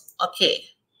materials. Okay,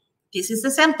 this is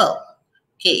the sample.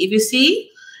 Okay, if you see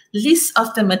list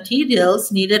of the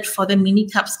materials needed for the mini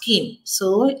cup scheme.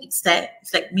 So it's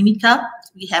like mini cup.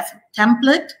 We have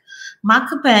template,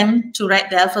 marker pen to write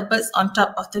the alphabets on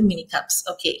top of the mini cups.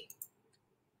 Okay.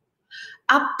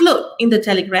 Upload in the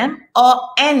Telegram or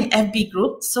an FB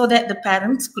group so that the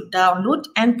parents could download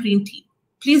and print it.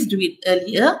 Please do it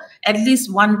earlier, at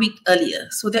least 1 week earlier,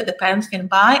 so that the parents can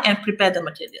buy and prepare the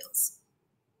materials.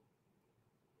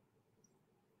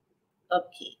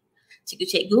 Okay.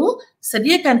 Cikgu-cikgu,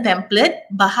 sediakan template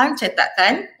bahan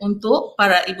cetakan untuk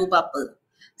para ibu bapa.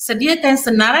 Sediakan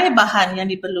senarai bahan yang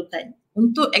diperlukan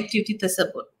untuk aktiviti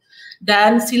tersebut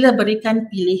dan sila berikan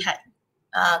pilihan.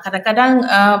 Kadang-kadang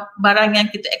barang yang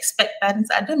kita expect parents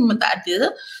ada memang tak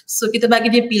ada, so kita bagi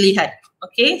dia pilihan.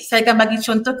 Okay, saya akan bagi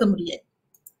contoh kemudian.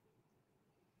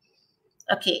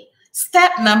 Okay,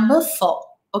 step number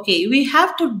 4. Okay, we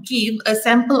have to give a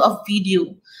sample of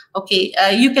video. Okay,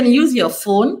 you can use your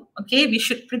phone. Okay, we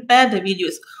should prepare the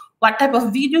videos. what type of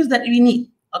videos that we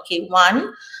need. Okay,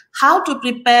 one, how to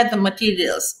prepare the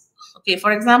materials. Okay,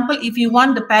 for example, if you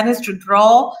want the parents to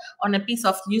draw on a piece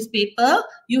of newspaper,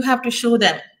 you have to show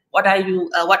them what are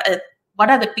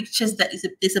the pictures that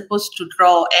they're supposed to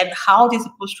draw and how they're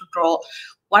supposed to draw.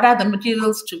 What are the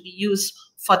materials to be used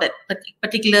for that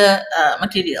particular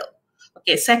material?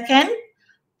 Okay, second,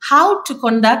 how to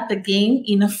conduct the game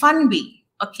in a fun way.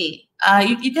 Okay,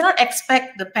 you cannot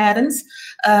expect the parents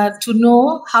to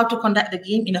know how to conduct the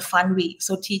game in a fun way.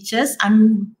 So teachers,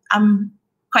 I'm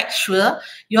quite sure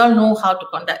you all know how to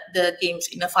conduct the games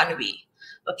in a fun way.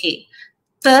 Okay,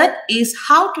 third is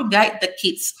how to guide the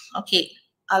kids. Okay,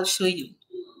 I'll show you.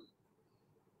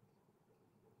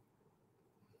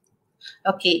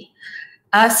 Okay,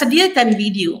 sediakan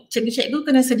video. Cikgu-cikgu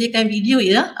kena sediakan video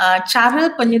ya.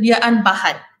 Cara penyediaan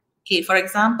bahan. Okay, for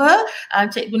example,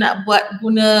 cikgu nak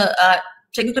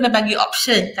cikgu kena bagi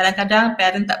option. Kadang-kadang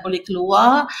parent tak boleh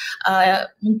keluar,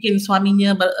 mungkin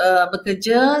suaminya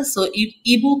bekerja, so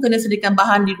ibu kena sediakan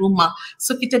bahan di rumah.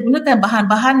 So kita gunakan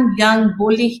bahan-bahan yang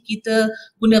boleh kita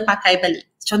guna pakai balik.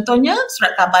 Contohnya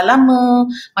surat khabar lama,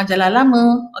 majalah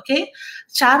lama, okay.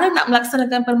 Cara nak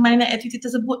melaksanakan permainan aktiviti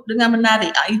tersebut dengan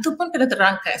menarik, itu pun kena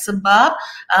terangkan sebab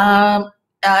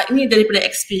ini daripada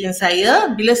experience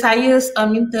saya, bila saya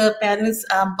minta parents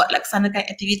buat laksanakan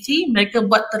aktiviti, mereka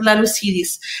buat terlalu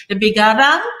serius, lebih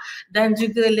garang dan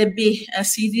juga lebih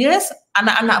serius,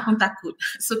 anak-anak pun takut.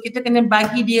 So kita kena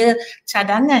bagi dia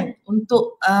cadangan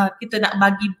untuk kita nak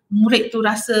bagi murid tu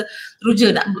rasa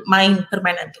teruja nak main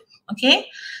permainan tu. Okay,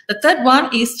 the third one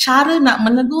is cara nak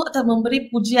menegur atau memberi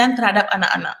pujian terhadap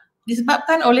anak-anak.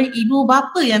 Disebabkan oleh ibu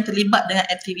bapa yang terlibat dengan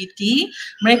aktiviti,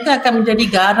 mereka akan menjadi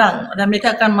garang dan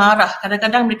mereka akan marah.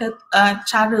 Kadang-kadang mereka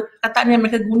cara kataan yang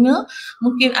mereka guna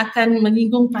mungkin akan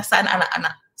menyinggung perasaan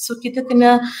anak-anak. So kita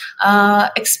kena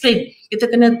explain, kita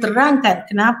kena terangkan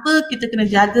kenapa kita kena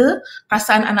jaga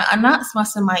perasaan anak-anak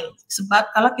semasa main.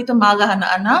 Sebab kalau kita marah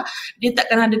anak-anak, dia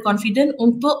takkan ada confident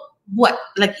untuk buat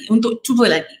lagi, untuk cuba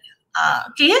lagi.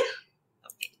 Okay,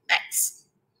 okay, next.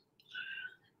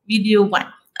 Video 1.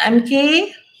 MK.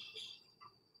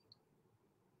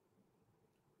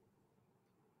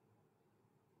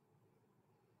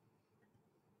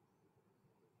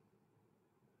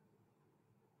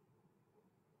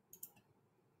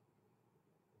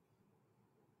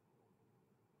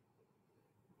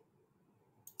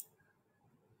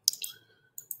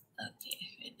 Okay,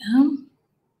 wait down.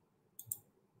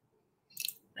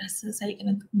 Rasa saya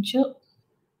kena tunjuk.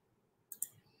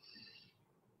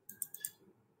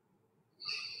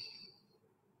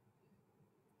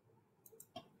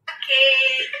 Okay,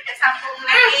 kita sambung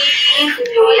lagi.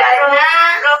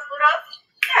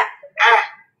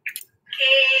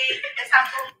 Okay, kita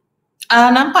sambung.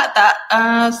 Nampak tak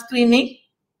skrin ni?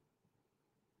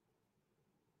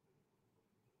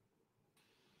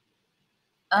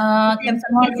 Can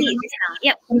see it just now.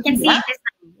 Yep, we can see it just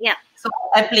now. Yep. So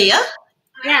I play, ya?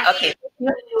 Yeah. Okay.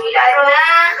 But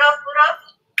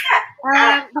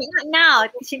not now,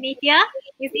 Teacher Nethia.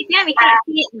 We can't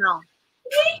see it now.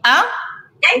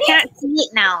 We can't see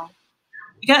it now.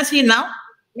 You can't see it now?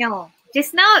 No.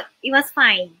 Just now, it was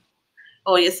fine.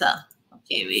 Oh, yes, sir.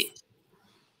 Okay, wait.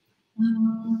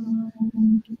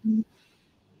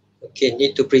 Okay,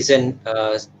 need to present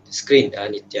screen,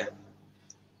 Nethia.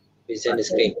 Present the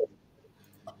screen.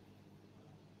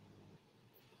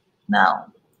 Now.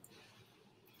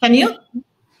 Can you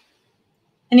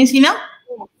see now?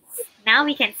 Now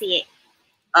we can see it.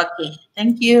 Okay,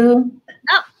 thank you.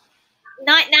 Oh,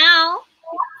 not now.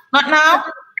 Not now?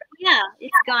 Yeah,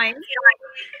 it's gone.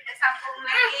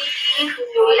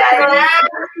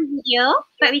 Video,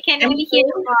 but we can only hear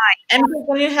the voice. And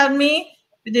can you help me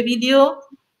with the video?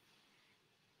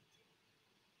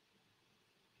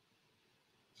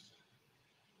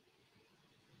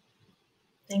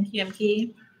 Thank you,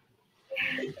 MK.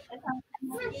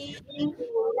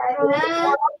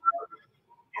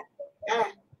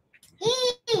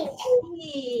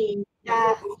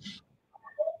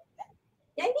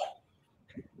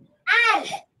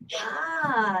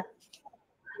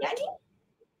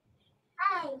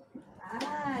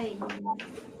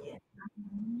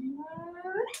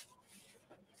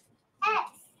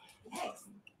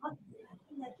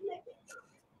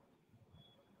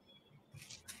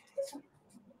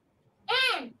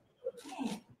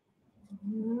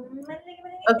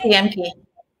 Okay, MK.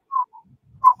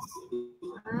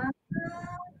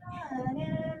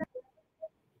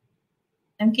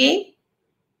 MK?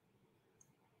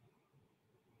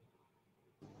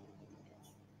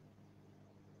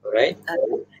 All right.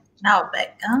 Now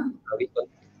back, huh? We got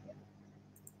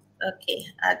Okay,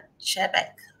 I'll share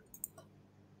back.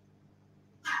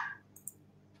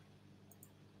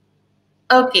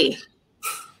 Okay,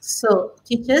 so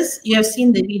teachers, you have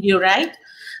seen the video, right?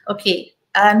 Okay,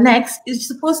 next is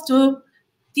supposed to,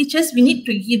 teachers, we need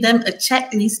to give them a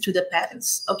checklist to the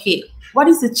parents. Okay, what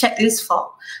is the checklist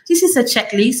for? This is a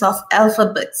checklist of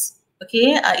alphabets.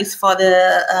 Okay, it's for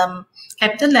the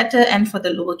capital letter and for the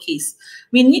lowercase.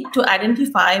 We need to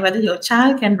identify whether your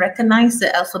child can recognize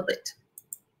the alphabet.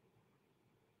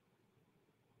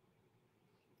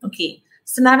 Okay,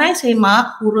 senarai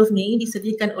semak huruf ni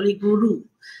disediakan oleh guru.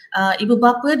 Ibu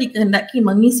bapa dikehendaki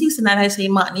mengisi senarai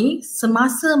semak ni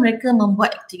semasa mereka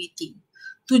membuat aktiviti.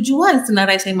 Tujuan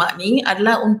senarai semak ni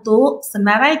adalah untuk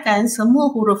senaraikan semua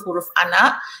huruf-huruf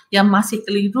anak yang masih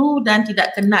keliru dan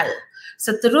tidak kenal.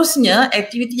 Seterusnya,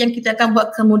 aktiviti yang kita akan buat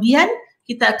kemudian,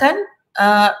 kita akan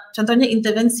contohnya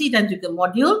intervensi dan juga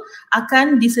modul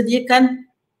akan disediakan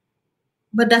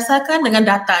berdasarkan dengan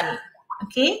data ni.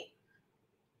 Okay?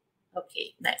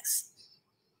 Okay, next.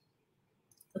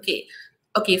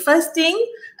 Okay, first thing,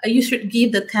 you should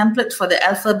give the template for the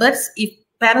alphabets. If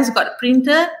parents got a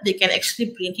printer, they can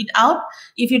actually print it out.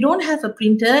 If you don't have a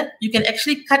printer, you can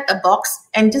actually cut a box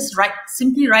and just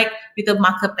simply write with a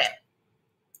marker pen.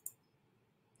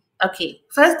 Okay,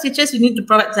 first teachers, you need to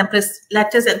provide examples,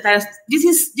 letters and parents. This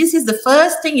is the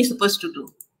first thing you're supposed to do,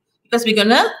 because we're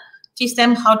gonna teach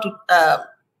them how to,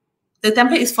 the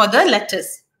template is for the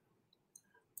letters.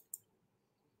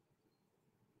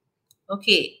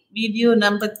 Okay, video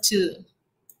number 2.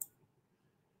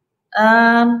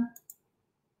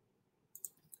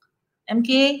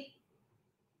 MK.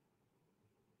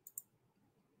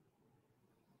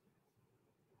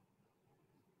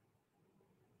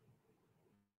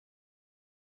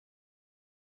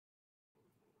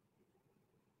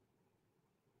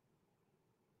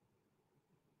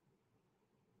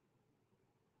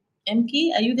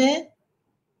 MK, are you there?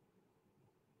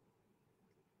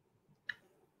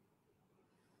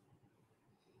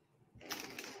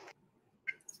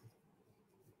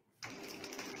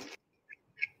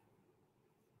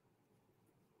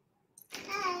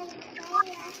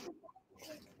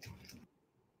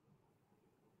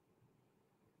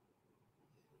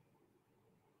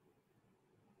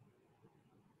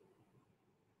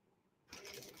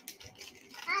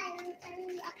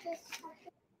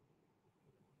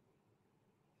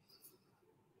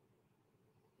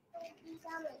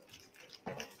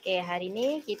 Okay, hari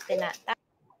ni kita nak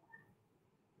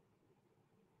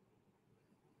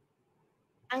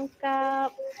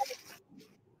tangkap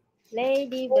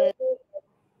ladybird.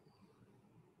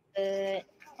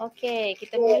 Okay,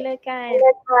 kita mulakan.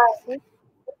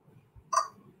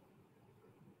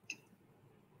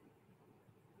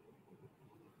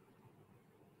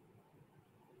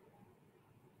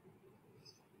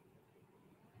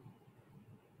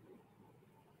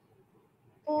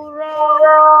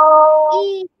 Huruf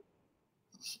E.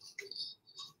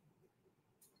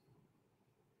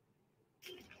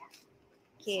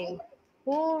 Okay,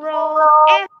 huruf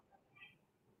F.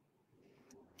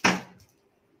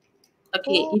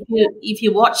 Okay, if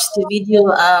you watch the video,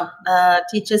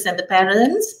 teachers and the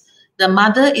parents, the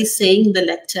mother is saying the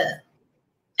letter,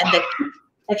 and the kid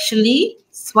actually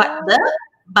swat the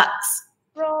bugs.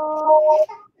 Huruf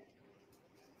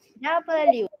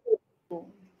W.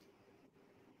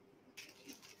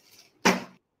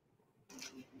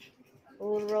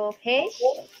 Huruf H.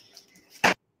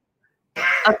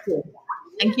 Okay,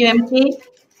 thank you, MK.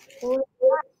 Huruf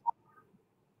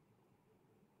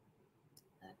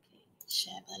Okay,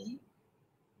 share balik.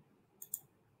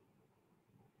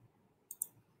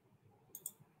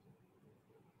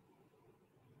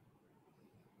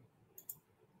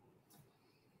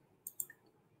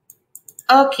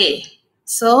 Okay,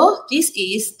 so this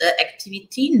is the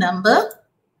activity number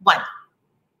 1.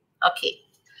 Okay,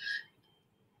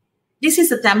 this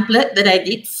is a template that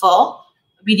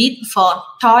we did for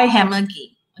toy hammer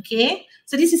game. Okay,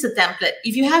 so this is a template.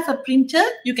 If you have a printer,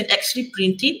 you can actually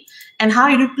print it. And how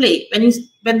you do play?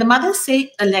 When the mother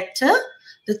say a letter,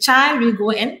 the child will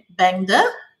go and bang the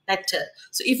letter.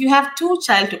 So if you have 2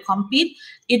 child to compete,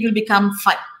 it will become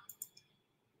fun.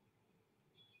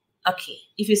 Okay,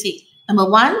 if you see, number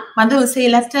 1, mother will say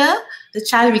letter, the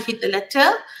child will hit the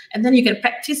letter, and then you can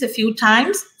practice a few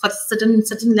times for certain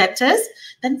letters,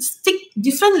 then stick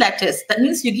different letters. That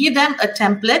means you give them a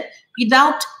template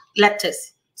without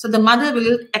letters. So the mother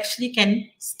will actually can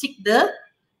stick the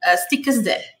stickers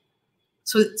there,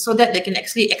 so that they can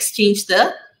actually exchange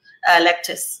the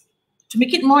letters. To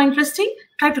make it more interesting,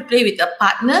 try to play with a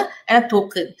partner and a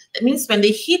token. That means when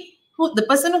they hit, the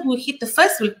person who hit the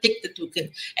first will take the token,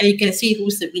 and you can see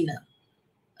who's the winner.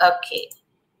 Okay.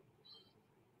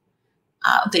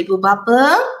 Untuk ibu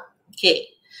bapa, okay.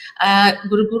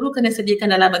 Guru-guru kena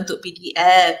sediakan dalam bentuk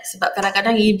PDF sebab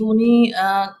kadang-kadang ibu ni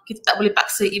kita tak boleh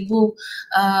paksa ibu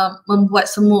membuat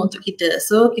semua untuk kita.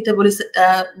 So kita boleh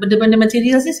benda-benda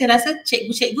material ni saya rasa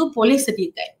cikgu-cikgu boleh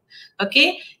sediakan.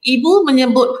 Okey, ibu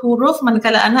menyebut huruf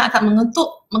manakala anak akan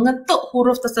mengetuk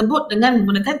huruf tersebut dengan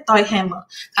menggunakan toy hammer.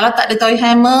 Kalau tak ada toy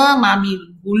hammer, mami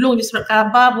gulung je surat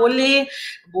khabar boleh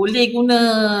guna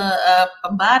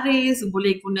pembaris,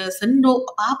 boleh guna senduk,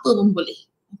 apa-apa pun boleh.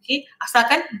 Okey,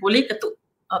 asalkan boleh ketuk.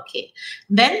 Okey.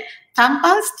 Then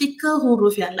tampal stiker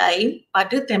huruf yang lain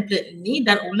pada template ini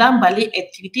dan ulang balik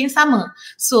aktiviti yang sama.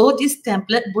 So this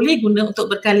template boleh guna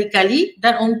untuk berkali-kali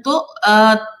dan untuk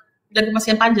jangka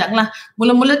masa yang panjang lah.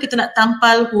 Mula-mula kita nak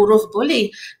tampal huruf boleh.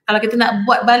 Kalau kita nak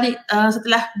buat balik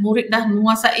setelah murid dah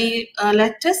menguasai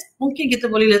letters, mungkin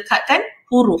kita boleh lekatkan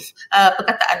huruf,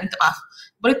 perkataan, minta maaf.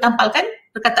 Boleh tampalkan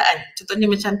perkataan. Contohnya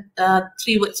macam 3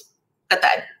 words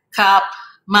perkataan. Cup,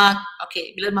 mug.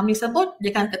 Okay, bila mami sebut,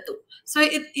 dia akan ketuk. So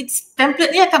it's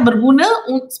template ni akan berguna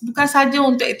bukan saja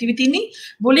untuk aktiviti ni,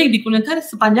 boleh digunakan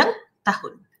sepanjang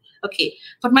tahun. Okey,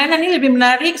 permainan ni lebih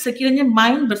menarik sekiranya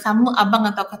main bersama abang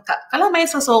atau kakak. Kalau main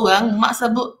seseorang, mak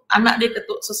sebut anak dia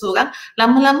ketuk seseorang,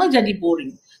 lama-lama jadi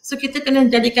boring. So kita kena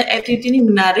jadikan aktiviti ni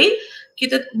menarik.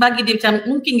 Kita bagi dia macam,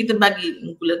 mungkin kita bagi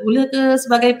gula-gula ke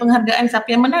sebagai penghargaan,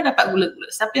 siapa yang menang dapat gula-gula,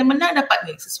 siapa yang menang dapat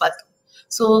ni sesuatu.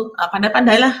 So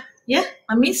pandai-pandailah, ya,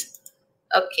 mamis.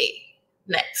 Okey,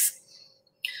 next.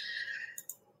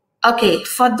 Okay,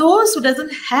 for those who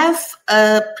doesn't have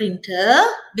a printer,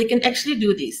 they can actually do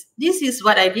this. This is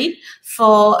what I did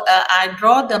for, I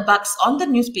draw the bugs on the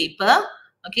newspaper.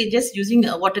 Okay, just using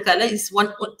a watercolor is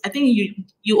one, I think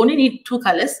you only need 2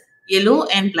 colors, yellow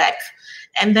and black.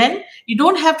 And then you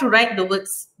don't have to write the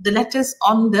words, the letters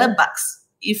on the bugs.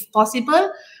 If possible,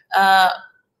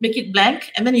 make it blank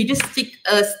and then you just stick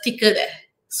a sticker there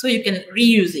so you can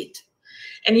reuse it.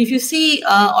 And if you see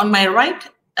on my right,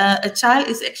 a child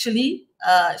is actually,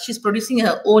 she's producing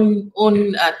her own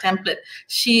template.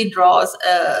 She draws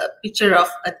a picture of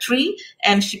a tree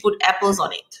and she put apples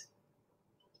on it.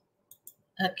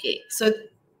 Okay, so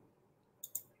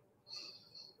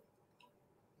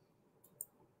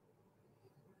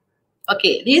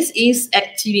okay, this is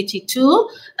activity 2.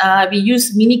 We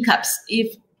use mini cups.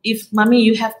 If mommy,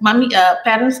 you have mommy,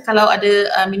 parents kalau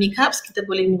ada mini cups, kita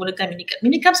boleh menggunakan mini cups.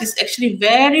 Mini cups is actually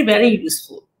very, very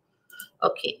useful.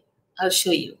 Okay, I'll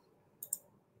show you.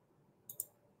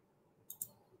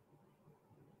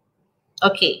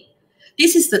 Okay,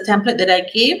 this is the template that I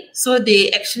gave, so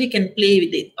they actually can play with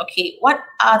it. Okay, what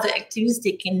are the activities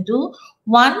they can do?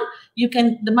 One,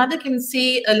 the mother can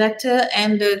say a letter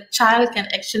and the child can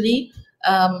actually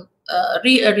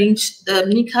rearrange the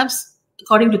mini cups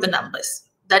according to the numbers.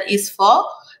 That is for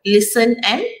listen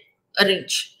and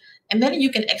arrange. And then you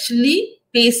can actually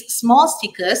paste small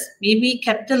stickers, maybe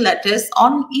capital letters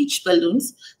on each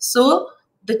balloons, so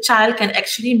the child can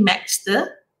actually match the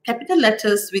capital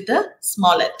letters with the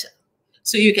small letter.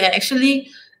 So you can actually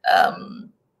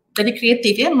jadi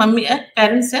kreatif ya, mami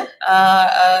parents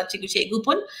cikgu-cikgu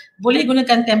pun boleh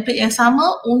gunakan template yang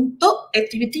sama untuk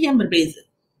aktiviti yang berbeza.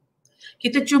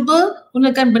 Kita cuba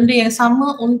gunakan benda yang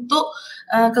sama untuk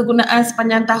kegunaan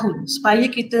sepanjang tahun supaya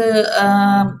kita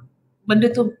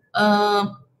benda tu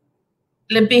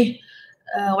lebih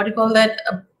what do you call that,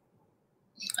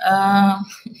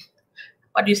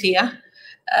 what do you say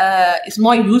it's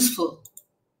more useful.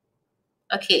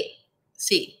 Okay,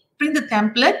 see, print the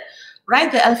template,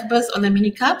 write the alphabets on the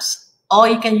mini cups,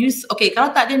 or you can use, okay,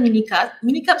 kalau tak ada mini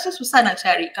cups tu susah nak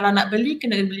cari. Kalau nak beli,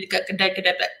 kena beli dekat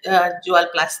kedai-kedai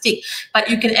jual plastik. But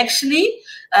you can actually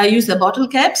use the bottle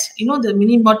caps, you know, the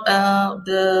mini what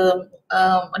do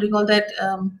you call that,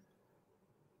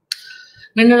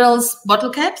 minerals bottle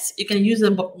caps. You can use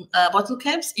the bottle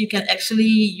caps. You can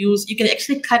actually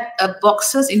cut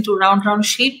boxes into round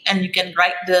shape and you can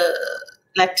write the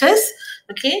letters.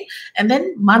 Okay, and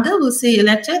then mother will say a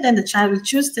letter, then the child will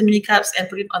choose the mini cups and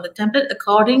put it on the template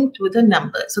according to the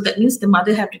number. So that means the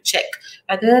mother have to check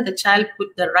whether the child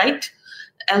put the right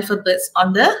alphabets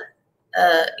on the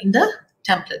in the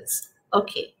templates.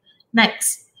 Okay,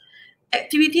 next,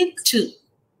 activity 2.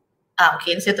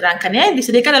 Okay, saya terangkan ya,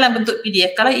 disediakan dalam bentuk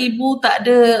PDF. Kalau ibu tak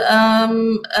ada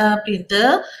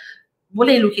printer,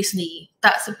 boleh lukis sendiri.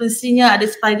 Tak semestinya ada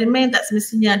Spiderman, tak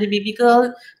semestinya ada baby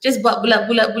girl. Just buat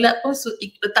bulat-bulat pun,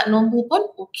 letak nombor pun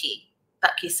okey.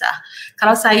 Tak kisah.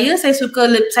 Kalau saya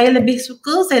lebih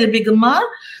gemar,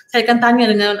 saya akan tanya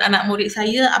dengan anak murid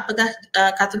saya apakah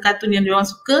kartun-kartun yang diorang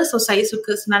suka. So saya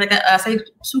suka saya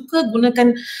suka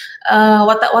gunakan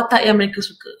watak-watak yang mereka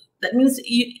suka. That means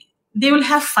they will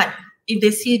have fun if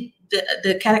they see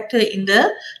the character in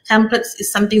the templates is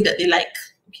something that they like.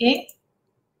 Okay.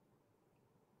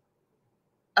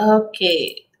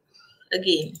 Okay.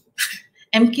 Again.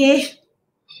 MK.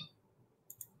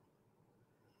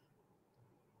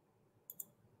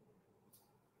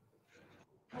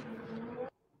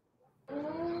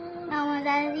 Nama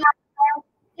dari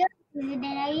Presiden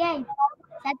Raya.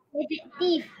 Satu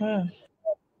efektif.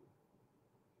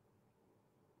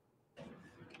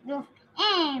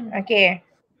 M. Okay.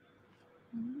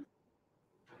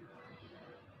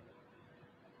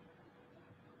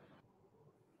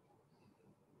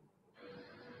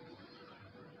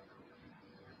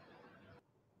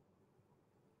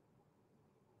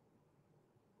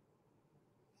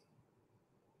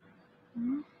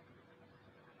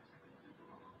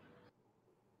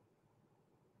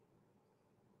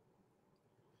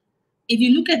 If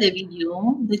you look at the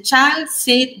video, the child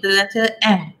said the letter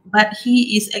M, but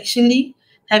he is actually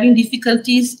having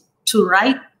difficulties to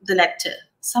write the letter.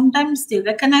 Sometimes they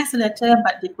recognize the letter,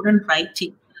 but they couldn't write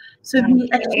it. So we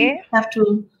actually have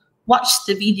to watch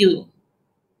the video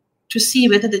to see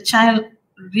whether the child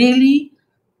really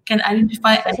can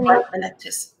identify and write the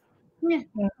letters.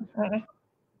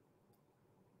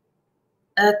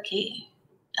 Okay.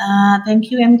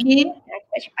 Thank you, MK.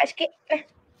 Cepat sikit.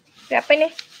 Berapa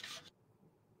ni?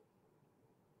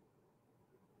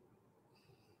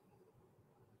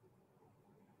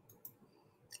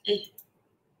 Okay,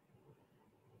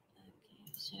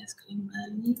 share screen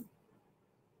balik.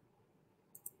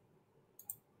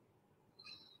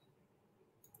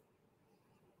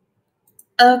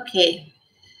 Okay.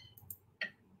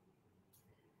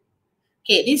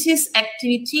 Okay, this is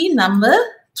activity number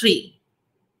 3.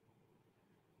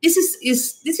 This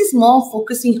is more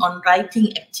focusing on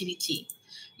writing activity.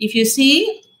 If you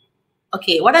see,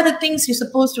 okay, what are the things you're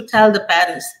supposed to tell the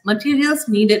parents? Materials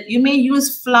needed. You may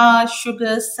use flour,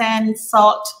 sugar, sand,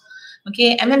 salt.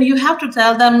 Okay, and then you have to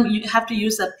tell them you have to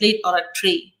use a plate or a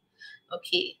tray.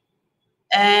 Okay,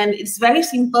 and it's very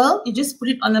simple. You just put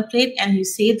it on a plate and you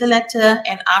say the letter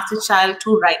and ask the child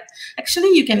to write.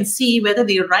 Actually, you can see whether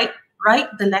they write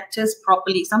the letters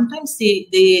properly. Sometimes the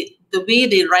way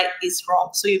they write is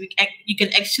wrong. So you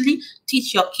can actually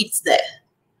teach your kids there.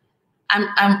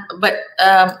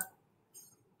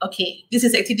 Okay, this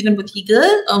is activity number 3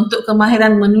 untuk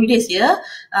kemahiran menulis ya.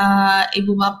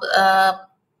 Ibu bapa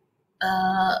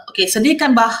okay,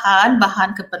 sediakan bahan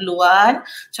keperluan,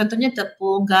 contohnya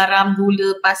tepung, garam,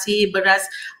 gula, pasir, beras.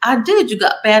 Ada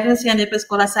juga parents yang daripada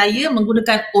sekolah saya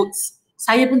menggunakan oats.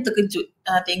 Saya pun terkejut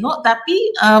tengok,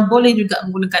 tapi boleh juga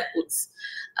menggunakan oats.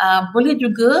 Boleh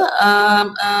juga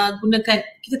gunakan,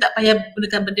 kita tak payah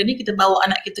gunakan benda ni, kita bawa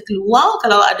anak kita keluar,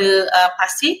 kalau ada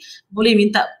pasir, boleh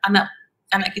minta anak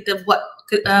kita buat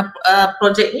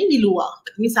projek ni di luar,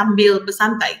 ini sambil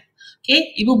bersantai.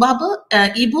 Okay, ibu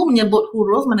menyebut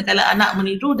huruf manakala anak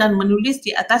meniru dan menulis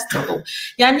di atas tepung.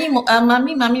 Yang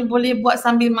ni mami boleh buat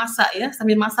sambil masak ya.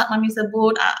 Sambil masak mami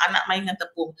sebut anak main dengan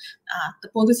tepung.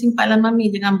 Tepung tu simpanan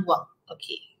mami, jangan buang.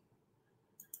 Okay.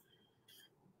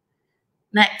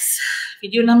 Next,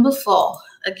 video number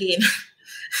 4 again.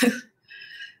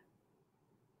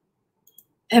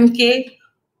 MK.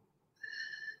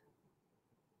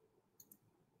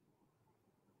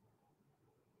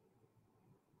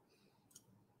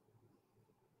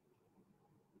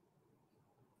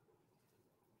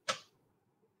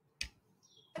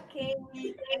 Okay,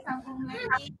 kita sambung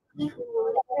lagi.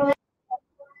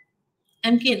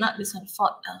 MK, not this one,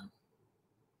 Fort.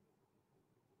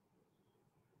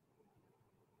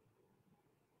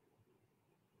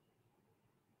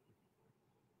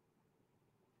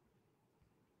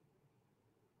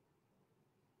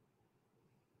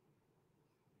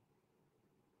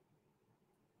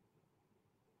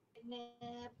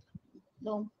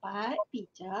 Lompat,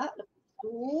 pijak, lepas tu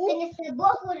Kena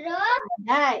sebut huruf.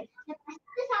 Hai. Lepas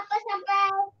tu siapa sampai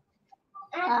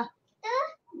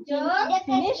jom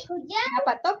finish, hujan.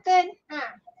 dapat token.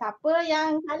 Siapa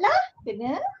yang salah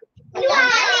kena Keluar.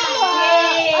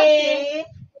 Okey.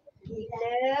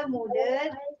 Kita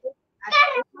mula.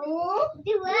 1, 2,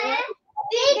 3.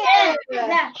 Tiga.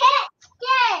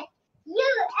 HKULGC.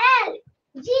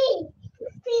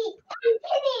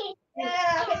 Finish. Ya,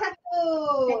 okey,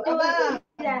 1. Abang.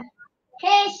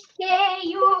 HKULGC.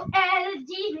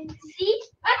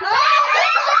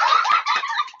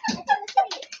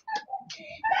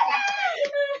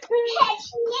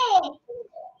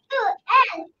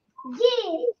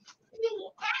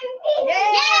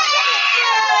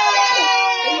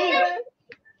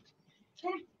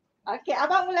 Okey,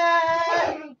 abang mula.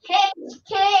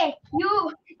 HKULGC.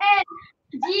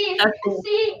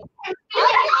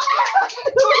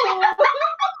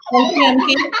 Thank you, MK.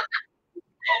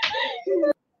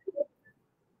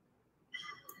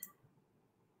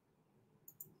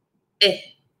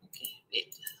 Okay, wait.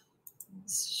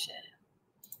 Let's share.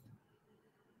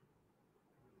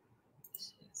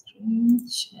 Screen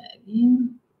share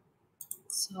again.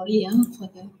 Sorry, for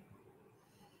the.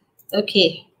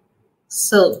 Okay,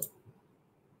 so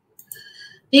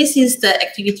this is the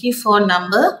activity for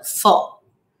number 4.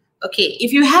 Okay,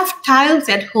 if you have tiles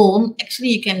at home, actually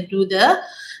you can do the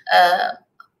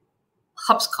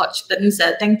hopscotch, that means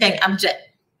a teng-teng object.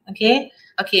 Okay,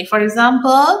 for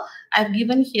example, I've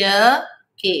given here,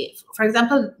 okay, for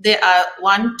example, there are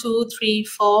 1, 2, 3,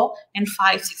 4, and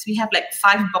 5, 6. We have like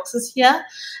 5 boxes here,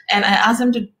 and I asked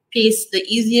them to paste the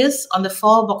easiest on the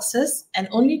 4 boxes and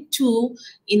only 2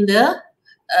 in the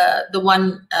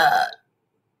one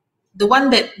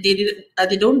that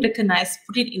they don't recognize,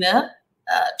 put it in a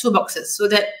 2 boxes so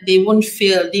that they won't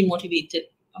feel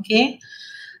demotivated. Okay.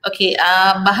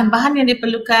 Bahan-bahan yang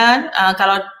diperlukan,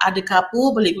 kalau ada kapu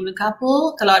boleh guna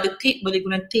kapu, kalau ada tape boleh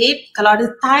guna tape, kalau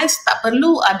ada tiles tak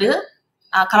perlu ada,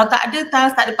 kalau tak ada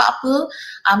tiles tak ada apa-apa,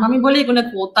 Mami boleh guna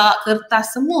kotak,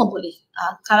 kertas, semua boleh.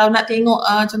 Kalau nak tengok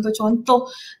contoh-contoh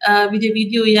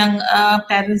video-video yang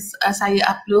parents saya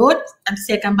upload, nanti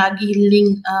saya akan bagi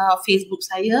link Facebook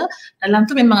saya, dalam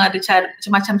tu memang ada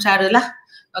macam-macam cara lah.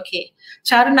 Okay,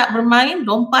 cara nak bermain,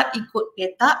 lompat ikut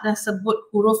petak dan sebut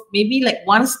huruf maybe like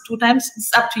once, 2 times, it's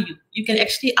up to you. You can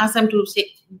actually ask them to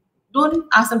say,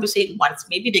 don't ask them to say it once,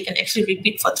 maybe they can actually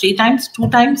repeat for 3 times, 2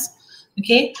 times.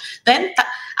 Okay, then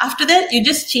after that you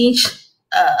just change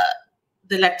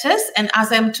the letters and ask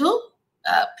them to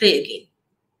play again.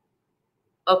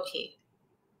 Okay,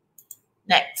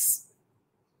 next.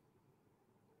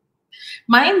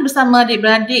 Main bersama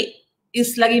adik-beradik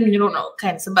is lagi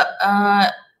menyeronokkan sebab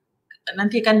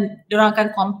nanti diorang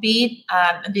akan compete.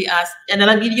 Nanti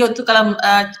dalam video tu kalau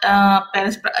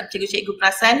parents, cikgu-cikgu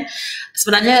perasan,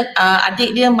 sebenarnya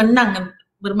adik dia menang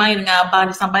bermain dengan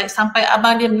abang dia sampai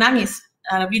abang dia menangis.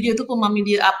 Video tu pun Mami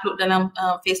dia upload dalam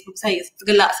Facebook saya,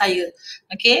 tergelak saya.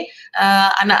 Okay,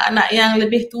 anak-anak yang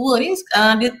lebih tua ni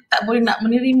dia tak boleh nak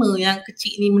menerima yang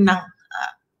kecil ni menang.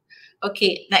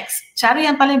 Okay, next. Cara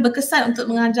yang paling berkesan untuk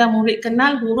mengajar murid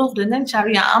kenal huruf dengan cara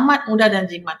yang amat mudah dan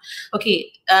jimat.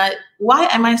 Okay, why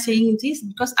am I saying this?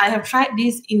 Because I have tried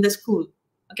this in the school.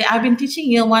 Okay, I've been teaching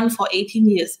year 1 for 18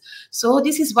 years. So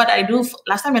this is what I do.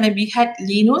 Last time when I had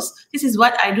Linus, this is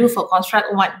what I do for construct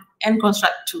 1 and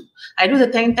construct 2. I do the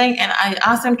teng-teng and I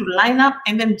ask them to line up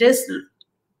and then just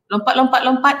lompat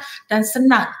dan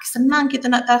senang kita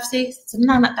nak tafsir,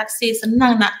 senang nak taksir,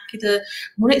 senang nak kita,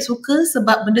 murid suka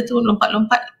sebab benda tu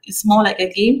lompat-lompat, it's more like a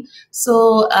game.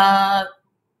 So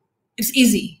it's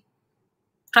easy,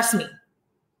 trust me.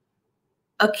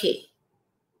 Okay,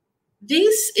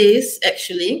 this is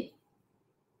actually,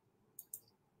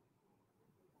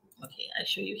 okay, I'll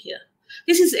show you here.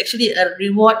 This is actually a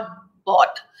reward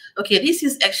board. Okay, this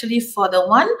is actually for the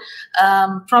one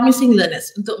promising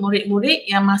learners, untuk murid-murid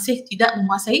yang masih tidak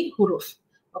menguasai huruf.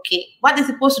 Okay, what they're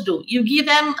supposed to do, you give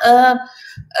them a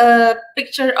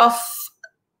picture of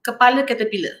kepala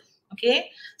caterpillar.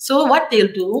 Okay, so what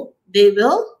they'll do, they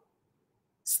will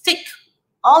stick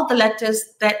all the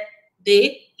letters that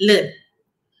they learn.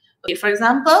 Okay, for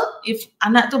example, if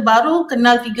anak tu baru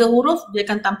kenal 3 huruf, dia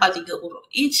akan tampal 3 huruf.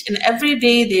 Each and every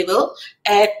day they will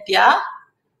add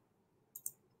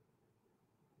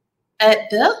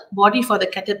the body for the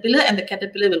caterpillar, and the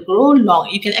caterpillar will grow long.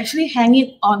 You can actually hang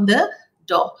it on the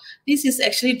door. This is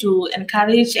actually to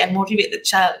encourage and motivate the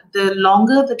child. The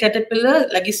longer the caterpillar,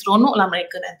 lagi seronok lah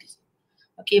mereka nanti.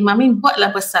 Okay, Mami buatlah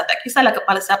besar, tak kisahlah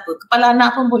kepala siapa. Kepala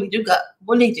anak pun boleh juga.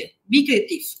 Boleh je. Be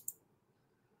creative.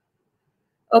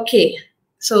 Okay,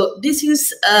 so this is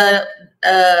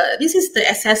the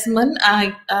assessment.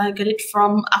 I get it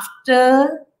from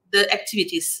after the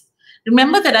activities.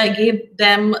 Remember that I gave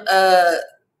them a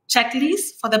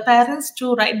checklist for the parents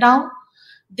to write down.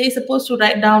 They're supposed to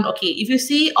write down, okay, if you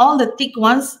see all the thick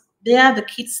ones, they are the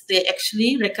kids, they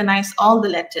actually recognize all the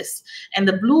letters. And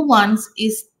the blue ones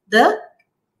is the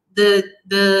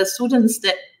students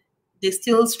that they're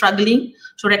still struggling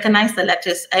to recognize the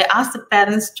letters. I asked the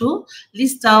parents to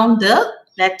list down the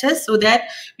letters so that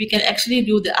we can actually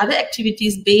do the other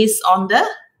activities based on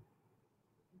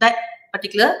that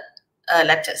particular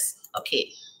letters.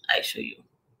 Okay, I show you.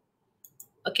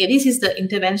 Okay, this is the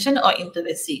intervention or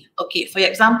intervency. Okay, for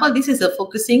example, this is the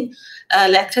focusing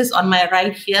letters on my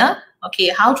right here. Okay,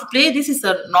 how to play? This is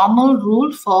a normal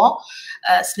rule for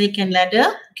snake and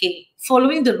ladder. Okay,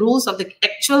 following the rules of the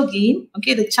actual game.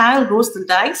 Okay, the child rolls the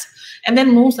dice and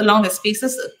then moves along the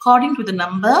spaces according to the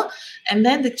number, and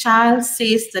then the child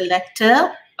says the letter.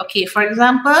 Okay, for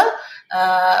example,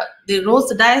 they rolls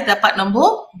the dice, dapat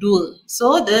nombor 2.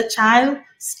 So the child's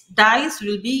dice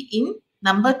will be in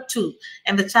number 2,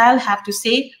 and the child have to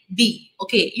say B.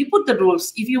 Okay, you put the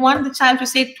rules. If you want the child to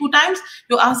say it 2 times,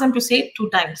 you ask them to say it 2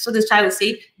 times. So the child will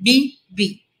say B,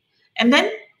 B. And then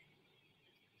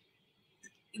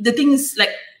the thing is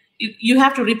like, you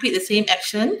have to repeat the same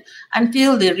action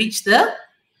until they reach the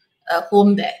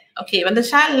home there. Okay, when the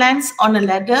child lands on a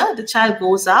ladder, the child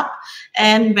goes up,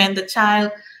 and when the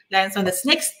child lands on the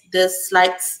snakes,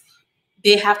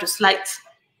 they have to slide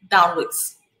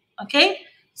downwards. Okay,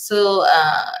 so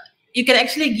you can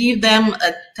actually give them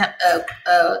a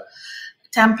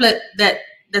template that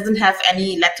doesn't have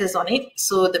any letters on it,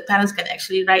 so the parents can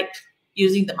actually write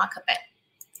using the marker pen.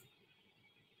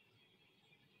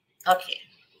 Okay.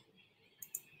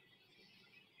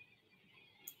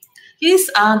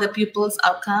 These are the pupils'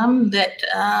 outcome that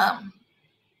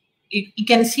you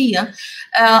can see. Of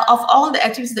all the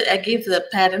activities that I gave the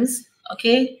parents,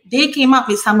 okay, they came up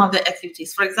with some of the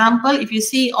activities. For example, if you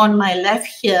see on my left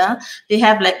here, they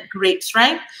have like grapes,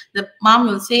 right? The mom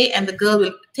will say, and the girl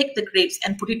will take the grapes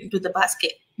and put it into the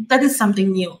basket. That is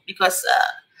something new because,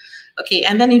 okay,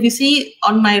 and then if you see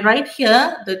on my right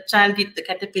here, the child did the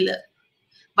caterpillar.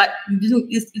 But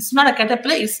it's not a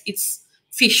caterpillar, it's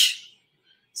fish.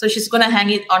 So she's going to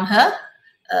hang it on her,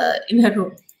 in her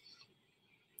room.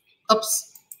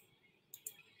 Oops.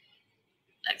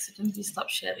 I accidentally stopped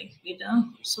sharing. Wait,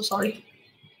 so sorry.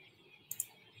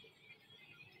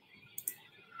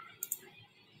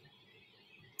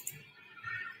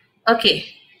 Okay.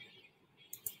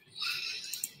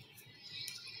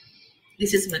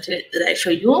 This is material that I show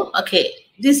you. Okay.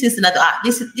 This is another art.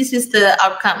 This is the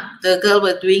outcome. The girl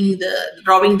was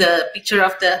drawing the picture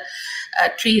of the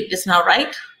tree just now,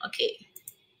 right? Okay.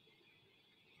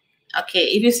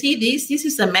 Okay, if you see this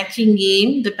is a matching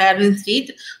game the parents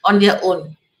did on their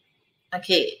own.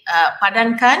 Okay,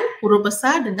 padankan huruf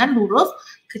besar dengan huruf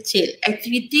kecil.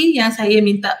 Aktiviti yang saya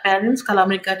minta parents, kalau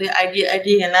mereka ada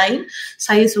idea-idea yang lain,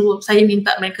 saya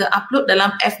minta mereka upload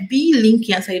dalam FB link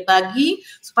yang saya bagi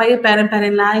supaya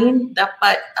parent-parent lain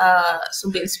dapat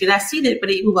sumber inspirasi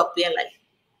daripada ibu bapa yang lain.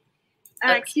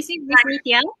 Excuse me, Miss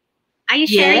Nethia. Are you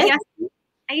sharing your screen?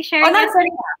 Are you sharing your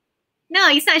screen?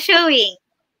 No, it's not showing.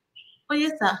 Oh,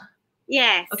 yes, sir.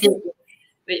 Yes. Okay.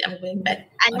 Wait, I'm going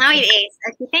back. And now it is.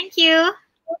 Okay, thank you.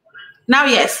 Now,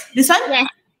 yes. This one? Yes.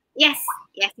 Yes.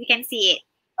 Yes, we can see it.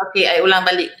 Okay, I ulang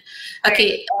balik.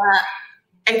 Okay,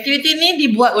 aktiviti ni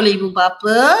dibuat oleh ibu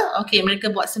bapa. Okay,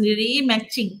 mereka buat sendiri,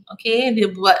 matching. Okay,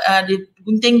 dia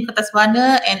gunting kertas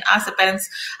warna and ask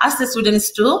the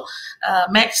students to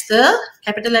match the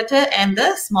capital letter and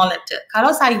the small letter.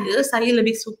 Kalau saya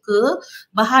lebih suka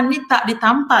bahan ni tak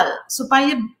ditampal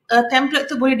supaya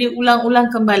template tu boleh diulang-ulang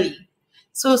kembali.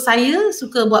 So saya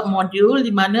suka buat modul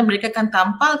di mana mereka akan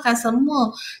tampalkan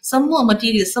semua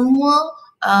material, semua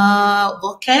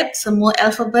vocab, semua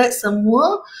alphabet,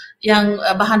 semua yang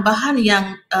bahan-bahan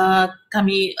yang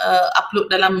kami upload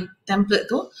dalam template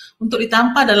tu untuk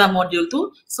ditampal dalam modul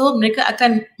tu. So mereka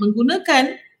akan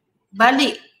menggunakan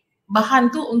balik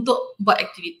bahan tu untuk buat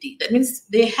aktiviti. That means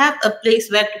they have a place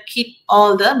where to keep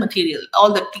all the material,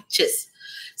 all the pictures.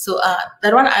 So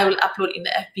that one I will upload in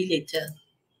the FB later.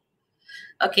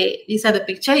 Okay, these are the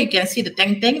picture. You can see the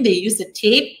teng-teng. They use the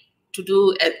tape to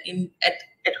do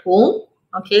at home.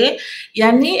 Okay,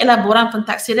 yang ni adalah borang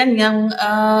pentaksiran yang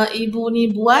ibu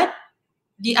ni buat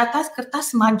di atas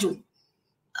kertas maju.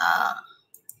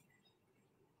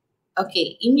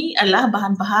 Okay, ini adalah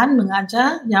bahan-bahan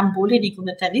mengajar yang boleh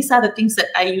digunakan. These are the things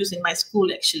that I use in my school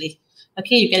actually.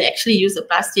 Okay, you can actually use the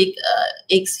plastic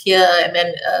eggs here and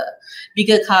then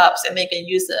bigger cups, and then you can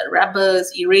use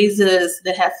rubbers, erasers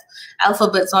that have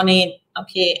alphabets on it.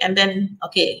 Okay, and then,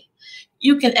 okay,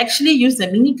 you can actually use the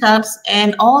mini cups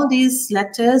and all these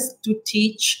letters to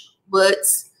teach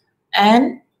words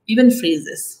and even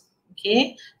phrases.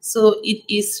 Okay, so it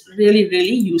is really,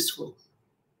 really useful.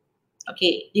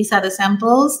 Okay, these are the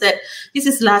samples this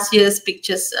is last year's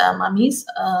pictures, mummies,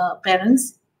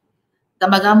 parents.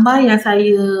 Gambar-gambar yang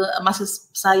masa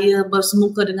saya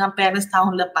bersemuka dengan parents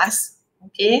tahun lepas,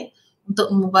 okay, untuk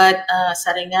membuat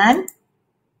saringan.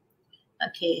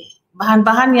 Okay,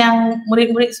 bahan-bahan yang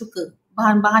murid-murid suka,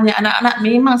 bahan-bahan yang anak-anak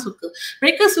memang suka.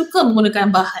 Mereka suka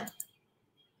menggunakan bahan.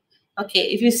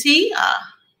 Okay, if you see,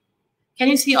 can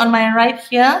you see on my right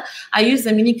here, I use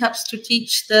the mini cups to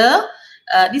teach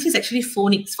this is actually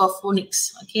phonics, for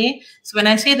phonics, okay. So when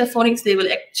I say the phonics, they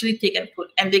will actually take and put,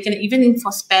 and they can even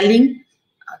for spelling.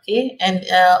 Okay, and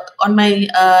on my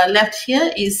left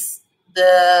here is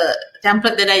the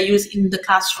template that I use in the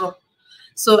classroom.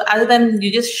 So other than you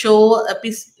just show a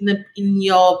piece in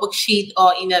your worksheet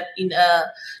or in a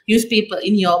newspaper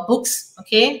in your books,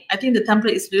 okay, I think the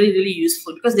template is really, really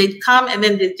useful because they come and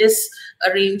then they just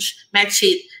arrange, match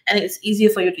it, and it's easier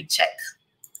for you to check.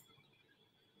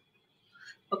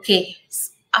 Okay,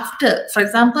 after, for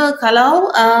example, kalau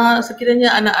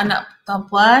sekiranya anak-anak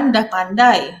perempuan dah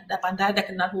pandai, dah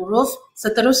kenal huruf,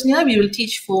 seterusnya we will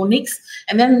teach phonics,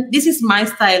 and then this is my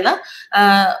style lah.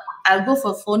 I'll go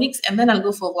for phonics and then I'll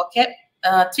go for vocab,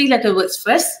 3-letter words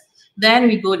first, then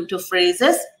we go into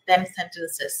phrases, then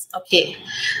sentences. Okay,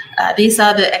 these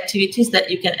are the activities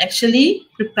that you can actually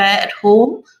prepare at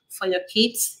home for your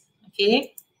kids.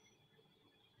 Okay.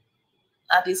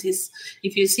 This is,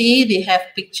 if you see, they have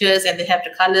pictures and they have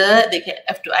the color, they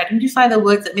have to identify the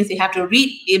words. That means they have to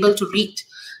read, able to read.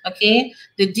 Okay,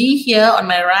 the D here on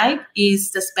my right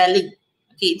is the spelling.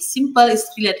 Okay, it's simple,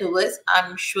 it's 3-letter words.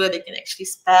 I'm sure they can actually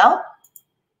spell.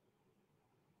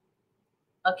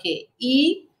 Okay,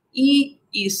 E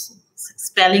is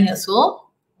spelling as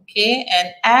well. Okay, and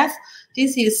F,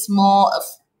 this is more of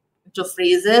to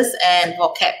phrases and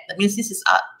vocab. That means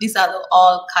these are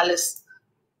all colors.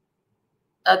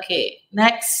 Okay,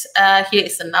 next, here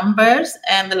is the numbers,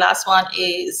 and the last one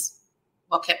is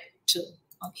vocab 2.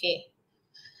 Okay.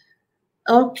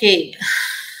 Okay,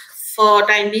 for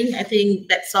timing, I think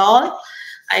that's all.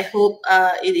 I hope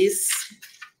it is,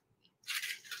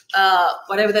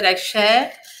 whatever that I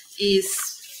share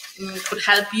could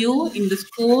help you in the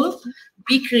school.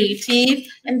 Be creative,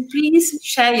 and please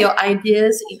share your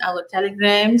ideas in our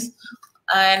telegrams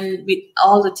and with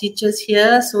all the teachers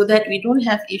here, so that we don't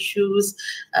have issues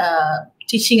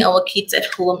teaching our kids at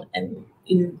home and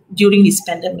during this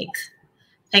pandemic.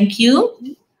 Thank you.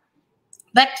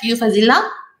 Back to you, Fazila.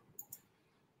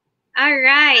 All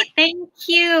right, thank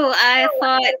you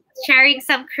for sharing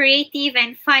some creative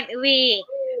and fun way,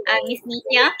 Miss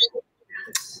Nethia.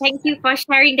 Thank you for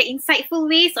sharing the insightful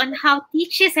ways on how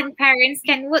teachers and parents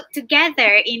can work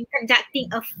together in conducting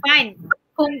a fun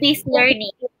home-based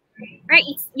learning. Right,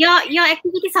 it's your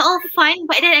activities are all fun,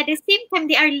 but then at the same time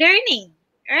they are learning.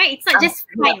 Right, it's not just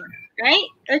fun. Right,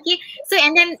 okay. So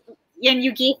and then when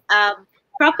you give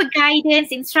proper guidance,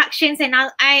 instructions, and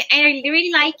I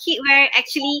really like it where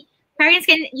actually parents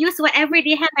can use whatever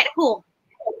they have at home.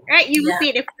 Right, you will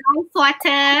see the ice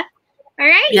water. All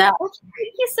right. Yeah. Okay,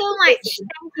 thank you so much.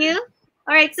 Thank you.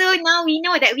 All right. So now we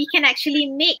know that we can actually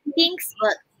make things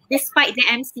work despite the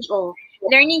MCO.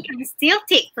 Learning can still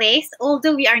take place,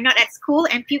 although we are not at school,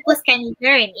 and pupils can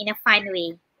learn in a fun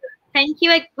way. Thank you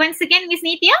once again, Ms.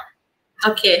 Nethia.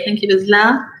 Okay, thank you,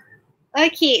 Nuzla.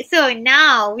 Okay, so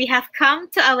now we have come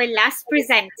to our last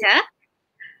presenter.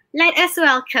 Let us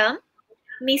welcome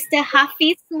Mr.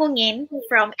 Hafiz Mungin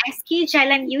from SK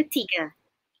Jalan U3.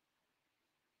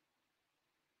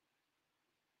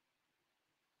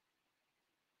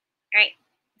 Right,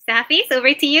 Mr. Hafiz,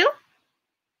 over to you.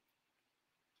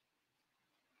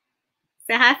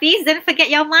 So Hafiz, don't forget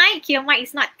your mic. Your mic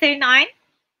is not turned on.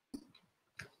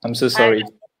 I'm so sorry.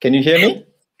 Can you hear me?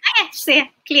 Yes,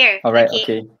 clear. All right,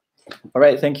 okay. All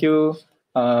right, thank you,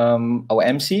 our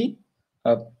MC.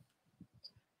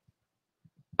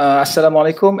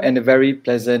 Assalamualaikum and a very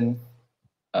pleasant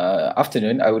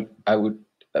afternoon.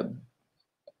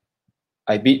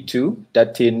 I bid to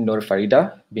Datin Nur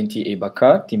Farida binti A.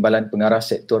 Bakar, Timbalan Pengarah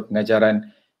Sektor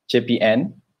Pengajaran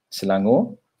JPN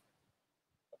Selangor,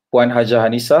 Puan Hajah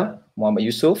Hanisa Muhammad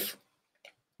Yusof,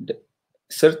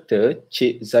 serta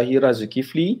Cik Zahira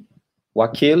Zulkifli,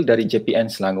 Wakil dari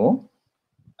JPN Selangor,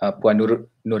 Puan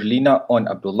Nurlina On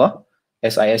Abdullah,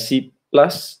 SISC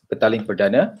Plus Petaling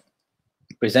Perdana,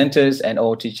 presenters and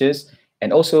all teachers,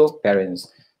 and also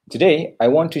parents. Today, I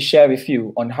want to share with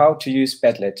you on how to use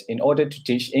Padlet in order to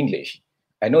teach English.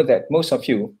 I know that most of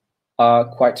you are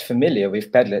quite familiar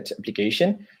with Padlet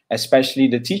application,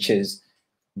 especially the teachers,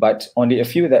 but only a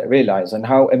few that realize on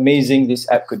how amazing this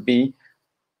app could be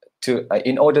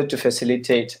in order to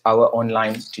facilitate our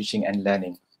online teaching and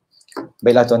learning.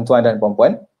 Baiklah tuan-tuan dan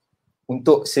puan-puan,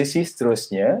 untuk sesi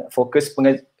seterusnya, fokus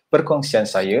perkongsian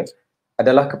saya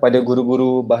adalah kepada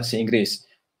guru-guru bahasa Inggeris.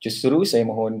 Justru saya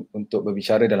mohon untuk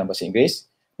berbicara dalam bahasa Inggeris.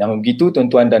 Namun begitu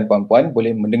tuan-tuan dan puan-puan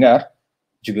boleh mendengar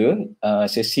juga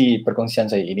sesi perkongsian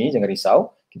saya ini, jangan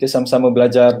risau. Kita sama-sama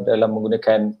belajar dalam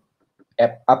menggunakan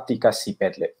aplikasi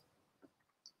Padlet.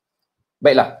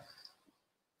 Baiklah.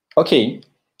 Okay,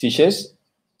 teachers.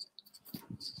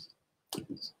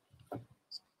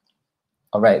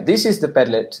 Alright, this is the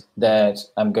Padlet that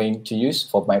I'm going to use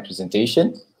for my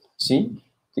presentation. See,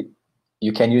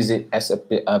 you can use it as a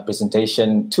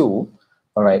presentation tool.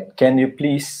 Alright, can you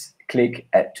please click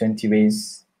at 20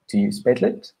 ways to use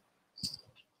Padlet?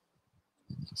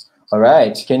 All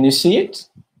right, can you see it?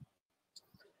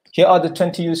 Here are the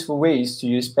 20 useful ways to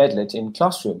use Padlet in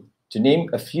classroom. To name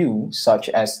a few, such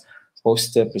as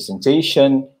poster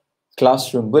presentation,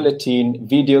 classroom bulletin,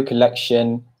 video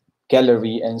collection,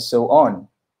 gallery, and so on.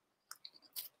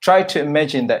 Try to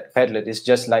imagine that Padlet is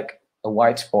just like a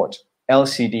whiteboard,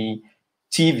 LCD,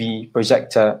 TV,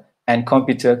 projector, and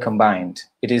computer combined.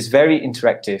 It is very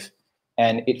interactive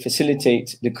and it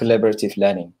facilitates the collaborative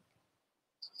learning.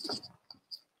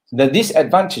 The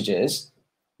disadvantages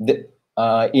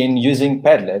in using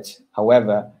Padlet,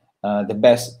 however, the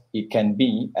best it can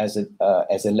be as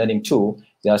a learning tool,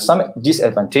 there are some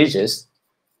disadvantages.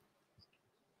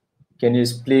 Can you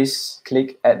please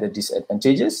click at the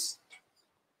disadvantages?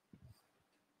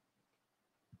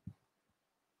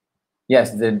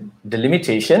 Yes, the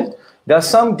limitation. There are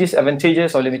some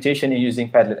disadvantages or limitation in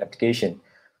using Padlet application.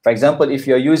 For example, if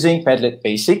you're using Padlet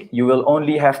Basic, you will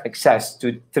only have access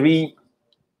to three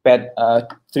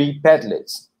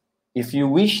Padlets. If you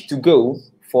wish to go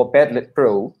for Padlet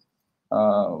Pro,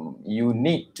 you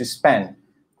need to spend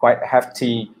quite a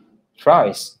hefty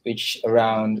price, which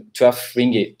around 12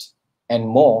 ringgit and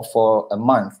more for a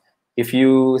month. If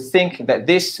you think that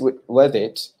this would worth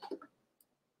it,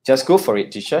 just go for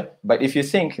it, teacher. But if you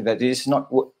think that this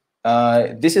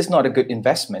is not a good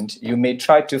investment, you may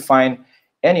try to find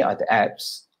any other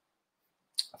apps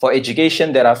for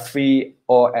education that are free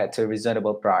or at a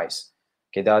reasonable price.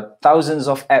 Okay, there are thousands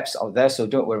of apps out there, so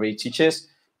don't worry, teachers.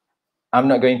 I'm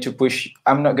not going to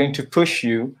push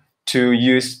you to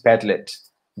use Padlet,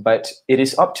 but it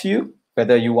is up to you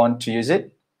whether you want to use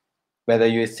it, whether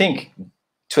you think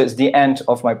towards the end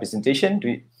of my presentation,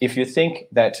 if you think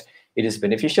that it is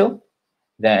beneficial,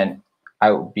 then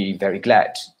I would be very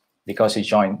glad because you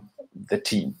joined the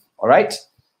team. All right.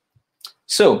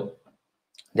 So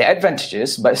the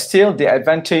advantages, but still the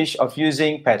advantage of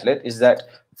using Padlet is that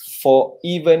for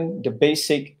even the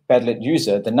basic Padlet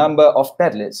user, the number of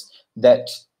Padlets that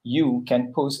you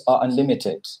can post are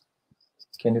unlimited.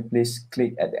 Can you please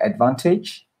click at the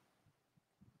advantage?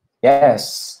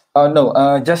 Yes. Oh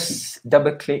no, just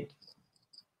double click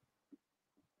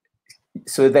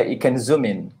so that you can zoom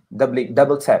in.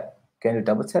 Double tap. Can you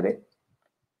double tap it?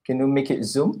 Can you make it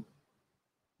zoom?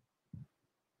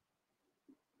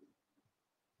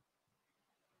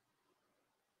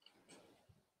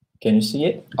 Can you see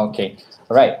it? Okay,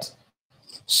 all right.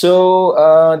 So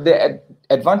the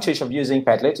advantage of using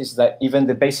Padlet is that even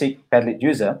the basic Padlet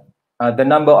user, the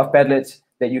number of Padlets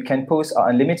that you can post are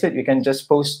unlimited. You can just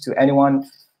post to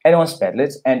anyone's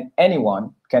Padlet, and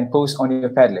anyone can post on your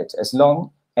Padlet as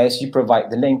long as you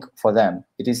provide the link for them.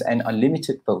 It is an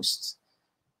unlimited post.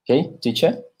 Okay,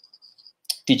 teacher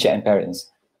and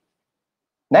parents.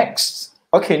 Next.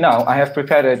 Okay, now I have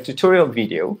prepared a tutorial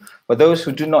video for those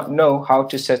who do not know how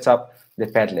to set up the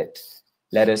Padlet.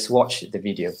 Let us watch the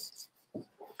video.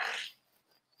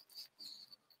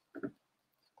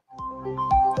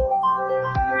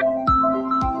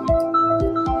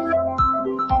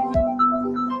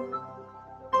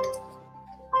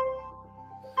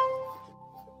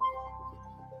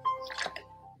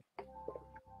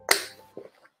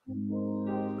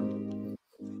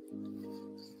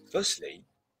 Firstly,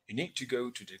 you need to go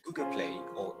to the Google Play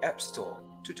or App Store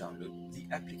to download the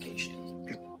application.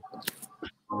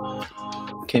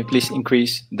 Can you please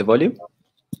increase the volume?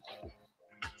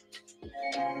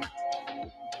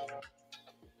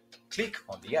 Click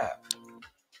on the app.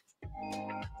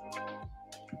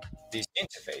 This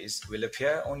interface will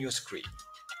appear on your screen.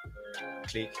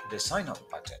 Click the Sign Up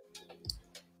button.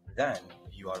 Then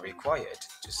you are required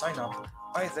to sign up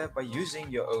either by using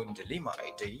your own Delima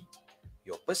ID,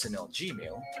 your personal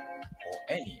Gmail, or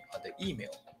any other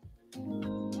email.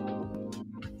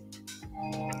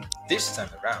 This time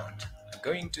around, I'm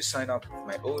going to sign up with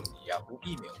my own Yahoo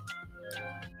email.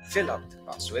 Fill out the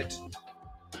password.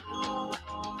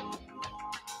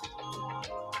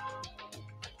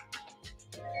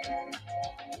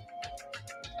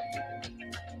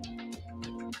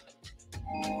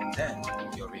 Then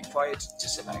you're required to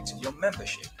select your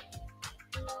membership.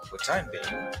 For time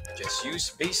being, just use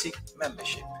basic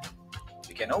membership.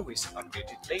 You can always upgrade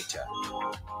it later.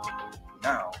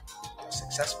 Now, you're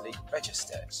successfully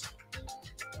registered.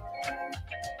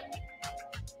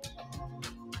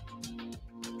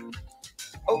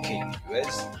 Okay,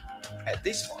 viewers, at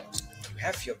this point, you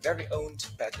have your very own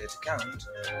Padlet account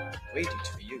ready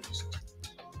to be used.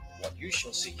 What you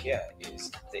shall see here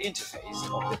is the interface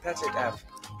of the Padlet app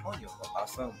on your mobile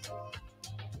phone.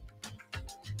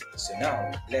 So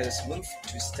now, let us move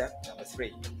to step number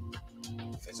 3.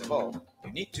 First of all,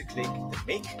 you need to click the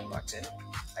Make button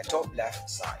at top left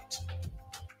side.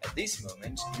 At this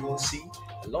moment, you will see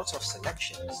a lot of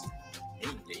selections,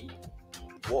 namely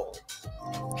wall,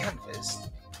 canvas,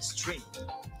 stream,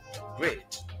 grid,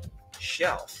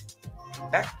 shelf,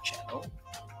 back channel,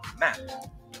 map,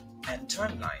 and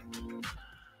timeline.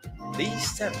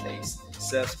 These templates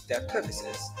serve their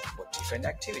purposes for different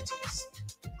activities.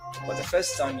 For the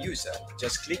first-time user,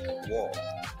 just click Wall.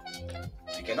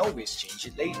 You can always change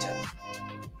it later.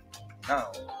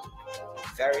 Now, the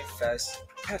very first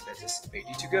Padlet is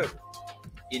ready to go.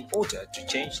 In order to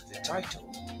change the title,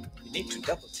 you need to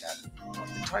double-tap on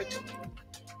the title.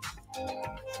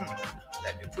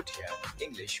 Let me put here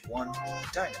English 1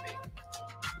 Dynamic.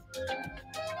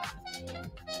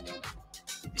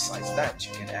 Besides that,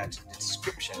 you can add the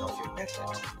description of your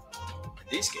Padlet.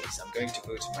 In this case, I'm going to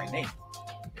put my name,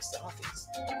 Mr. Hafiz.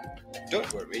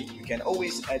 Don't worry, you can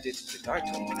always edit the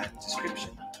title and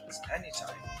description at any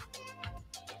time.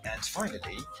 And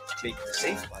finally, click the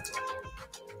Save button.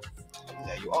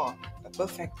 There you are, a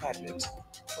perfect Padlet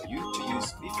for you to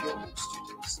use with your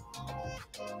students.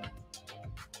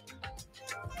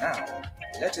 Now,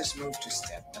 let us move to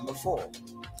step number 4.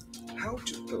 How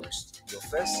to post your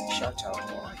first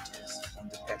shout-out or ideas on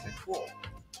the Padlet wall.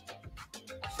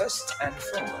 First and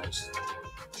foremost,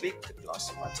 click the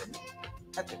plus button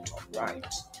at the top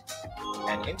right.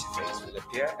 An interface will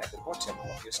appear at the bottom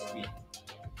of your screen.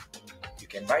 You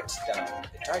can write down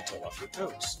the title of your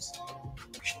post.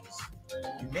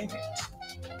 You name it.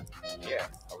 Here,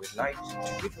 I would like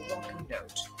to give a welcome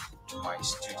note to my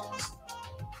students.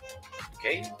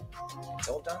 Okay, it's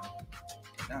all done.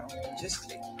 And now, just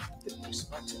click the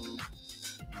post button.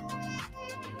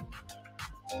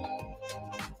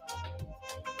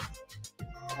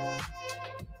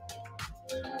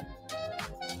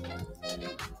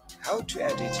 How to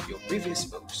edit your previous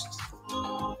posts.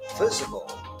 First of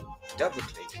all,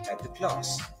 double-click at the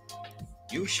plus.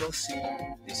 You shall see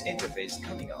this interface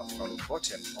coming up from the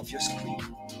bottom of your screen.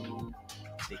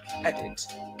 Click Edit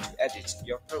to edit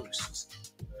your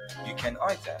posts. You can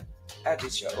either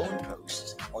edit your own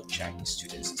post or check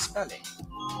students' spelling.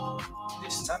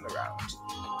 This time around,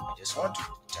 I just want to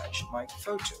attach my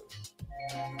photo.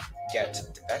 Get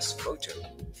the best photo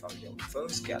from your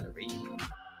phone's gallery.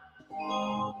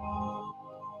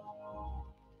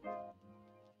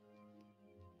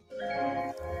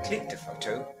 Click the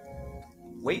photo,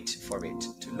 wait for it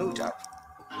to load up,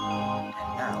 and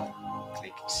now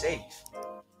click Save.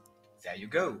 There you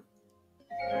go.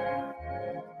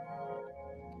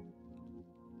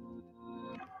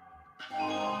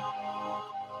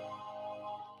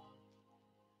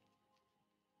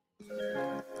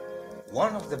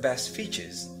 One of the best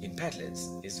features in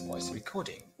Padlets is voice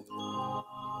recording.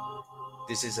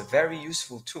 This is a very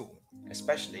useful tool,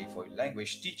 especially for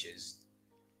language teachers,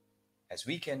 as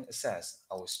we can assess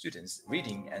our students'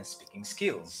 reading and speaking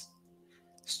skills.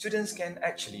 Students can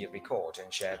actually record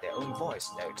and share their own voice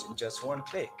notes in just one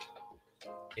click.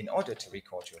 In order to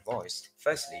record your voice,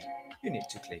 firstly, you need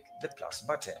to click the plus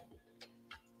button.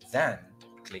 Then,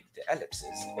 click the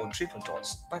ellipses or triple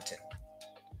dots button.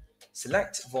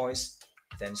 Select voice,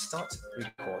 then start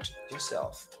record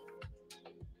yourself.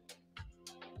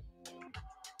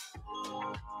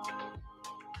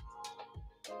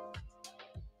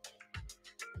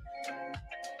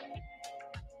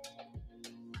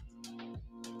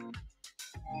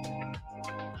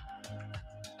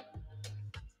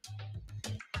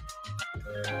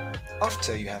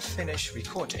 After you have finished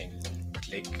recording,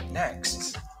 click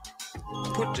Next.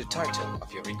 Put the title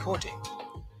of your recording.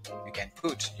 You can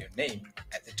put your name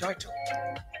at the title.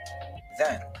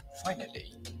 Then,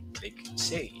 finally, click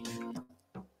Save.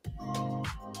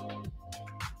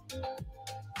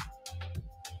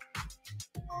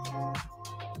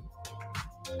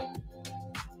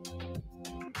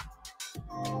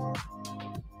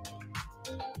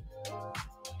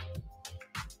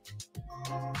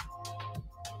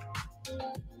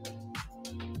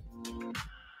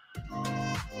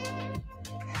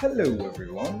 Hello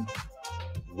everyone,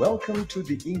 welcome to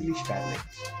the English Padlet.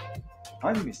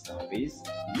 I'm Mr. Hafiz,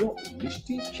 your English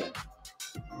teacher.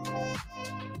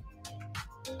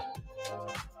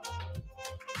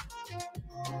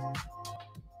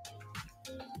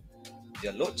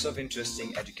 There are lots of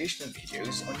interesting educational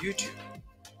videos on YouTube.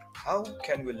 How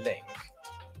can we link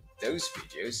those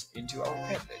videos into our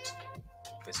Padlet?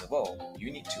 First of all,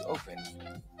 you need to open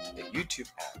the YouTube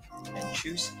app and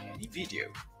choose any video.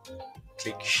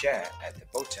 Click Share at the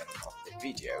bottom of the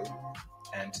video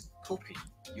and copy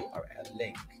URL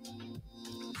link.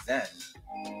 Then,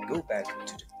 go back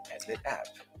to the Padlet app.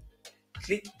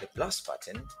 Click the plus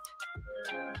button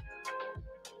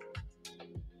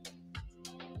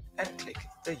and click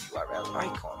the URL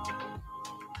icon.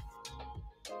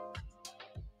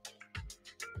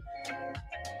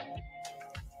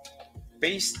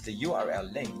 Paste the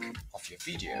URL link of your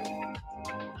video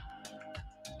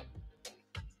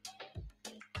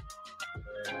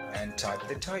and type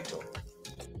the title.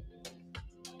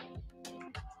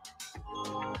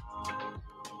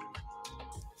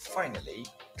 Finally,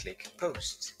 click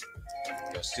Post.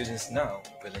 Your students now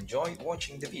will enjoy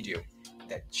watching the video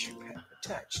that you have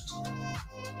attached.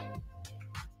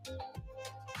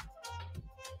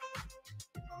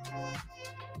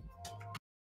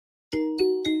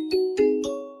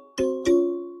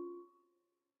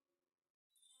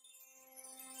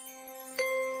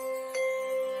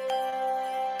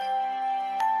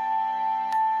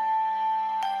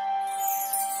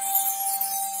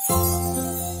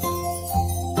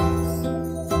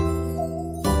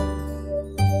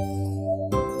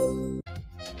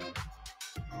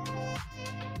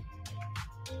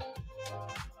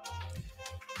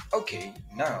 Okay,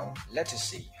 now let us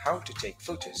see how to take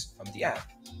photos from the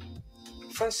app.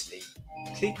 Firstly,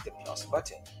 click the plus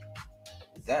button.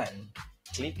 Then,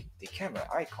 click the camera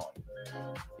icon.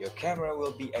 Your camera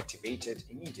will be activated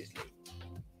immediately.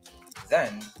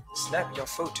 Then, snap your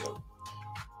photo.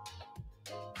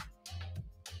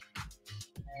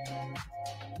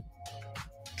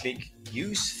 Click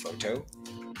Use Photo.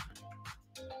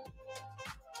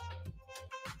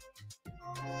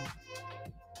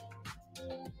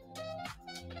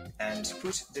 And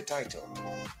put the title.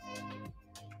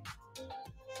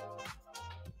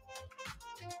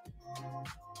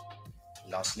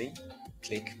 Lastly,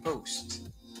 click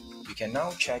Post. You can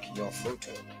now check your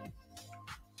photo.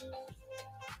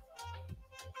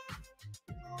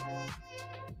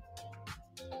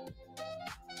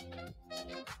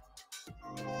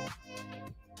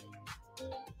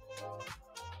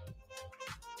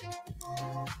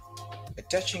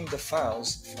 Attaching the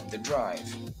files from the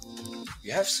drive.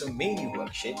 You have so many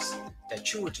worksheets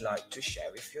that you would like to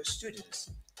share with your students.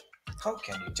 How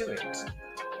can you do it?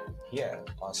 Here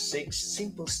are 6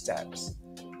 simple steps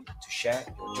to share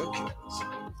your documents.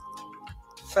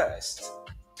 First,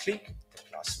 click the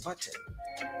plus button.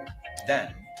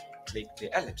 Then, click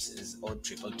the ellipses or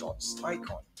triple dots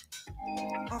icon.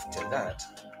 After that,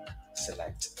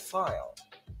 select File.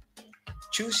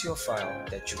 Choose your file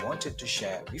that you wanted to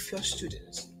share with your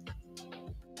students.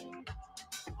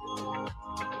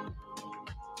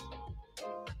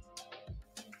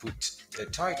 Put the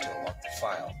title of the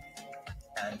file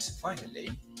and finally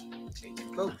click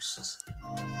Post.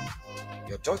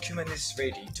 Your document is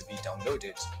ready to be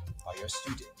downloaded by your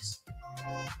students.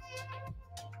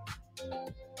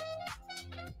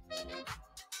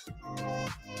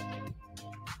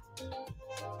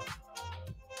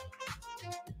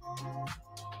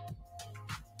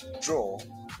 Draw,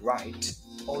 write,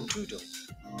 or doodle.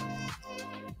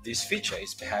 This feature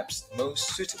is perhaps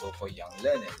most suitable for young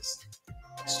learners.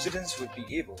 Students would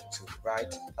be able to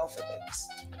write alphabets,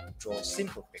 draw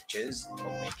simple pictures,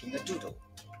 or making a doodle.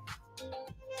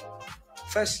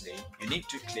 Firstly, you need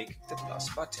to click the plus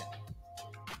button.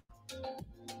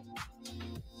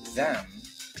 Then,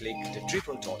 click the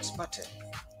triple dots button.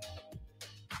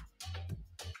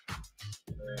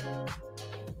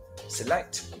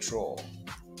 Select Draw.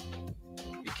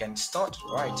 You can start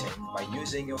writing by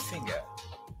using your finger.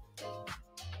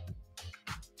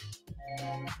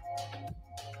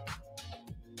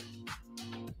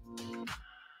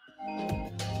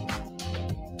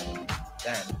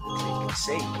 Then click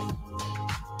Save.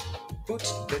 Put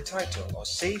the title or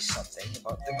say something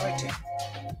about the writing.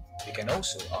 You can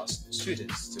also ask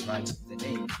students to write the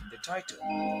name in the title.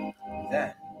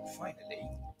 Then, finally,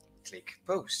 click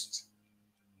Post.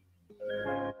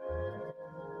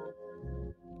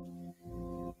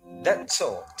 That's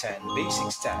all 10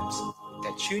 basic steps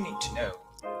that you need to know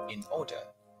in order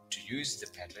to use the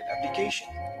Padlet application.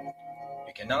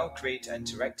 You can now create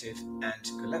interactive and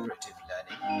collaborative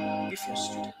learning with your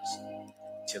students.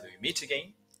 Till we meet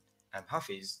again, I'm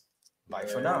Hafiz. Bye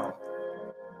for now.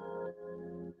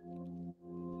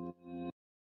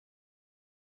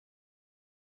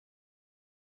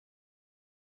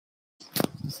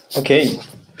 Okay,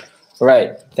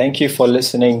 right. Thank you for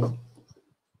listening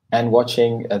and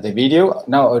watching the video.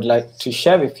 Now I would like to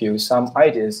share with you some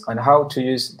ideas on how to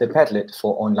use the Padlet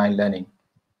for online learning.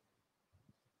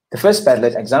 The first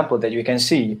Padlet example that you can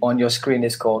see on your screen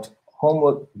is called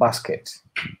Homework Basket.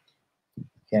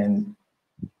 Can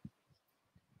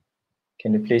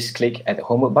you please click at the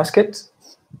Homework Basket?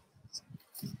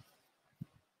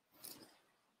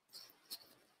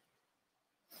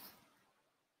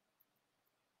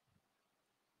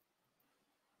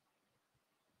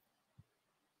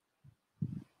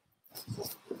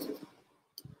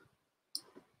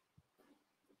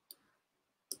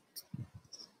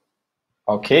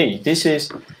 Okay, this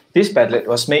Padlet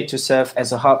was made to serve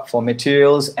as a hub for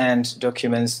materials and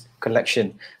documents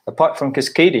collection. Apart from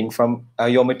cascading from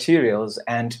your materials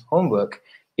and homework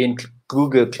in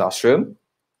Google Classroom,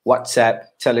 WhatsApp,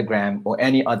 Telegram, or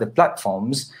any other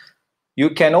platforms, you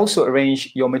can also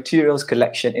arrange your materials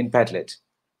collection in Padlet.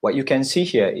 What you can see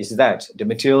here is that the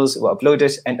materials were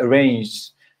uploaded and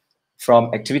arranged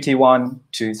from activity 1,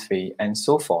 2, 3, and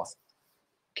so forth.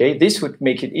 Okay, this would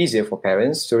make it easier for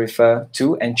parents to refer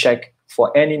to and check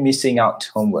for any missing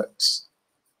out homeworks.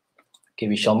 Okay,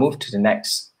 we shall move to the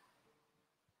next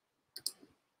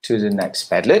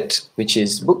Padlet, which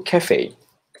is Book Cafe.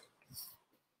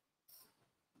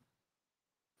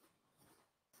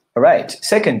 All right,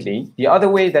 secondly, the other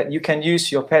way that you can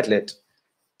use your Padlet,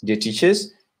 dear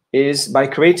teachers, is by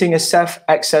creating a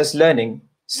self-access learning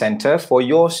center for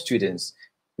your students.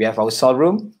 We have our cell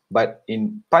room, but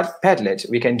in Padlet,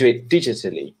 we can do it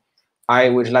digitally. I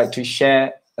would like to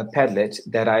share a Padlet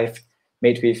that I've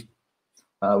made with,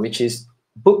 which is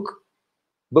Book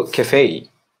Cafe.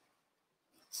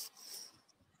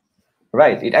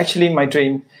 Right, it is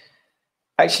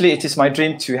my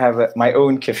dream to have my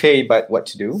own cafe, but what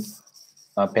to do?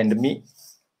 Pandemic,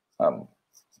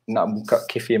 nak buka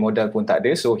cafe modal pun tak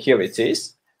ada. So here it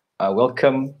is.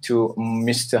 Welcome to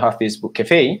Mr. Hafiz Book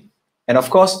Cafe. And of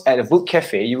course, at a book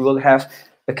cafe, you will have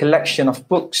a collection of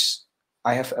books.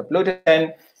 I have uploaded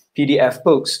 10 PDF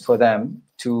books for them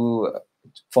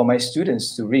for my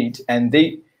students to read, and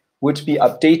they would be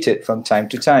updated from time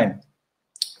to time.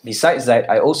 Besides that,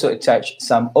 I also attach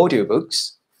some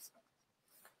audiobooks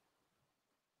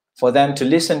for them to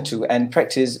listen to and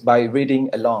practice by reading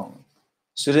along.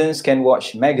 Students can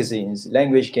watch magazines,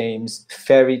 language games,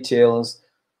 fairy tales,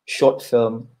 short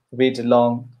film, read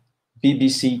along,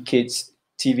 BBC Kids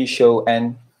TV show,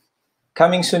 and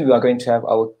coming soon we are going to have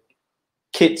our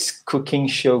kids cooking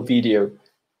show video.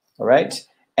 All right,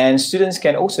 and students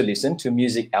can also listen to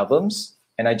music albums,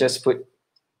 and I just put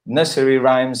nursery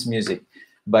rhymes music,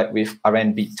 but with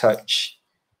R&B touch.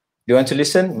 Do you want to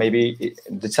listen? Maybe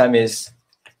the time is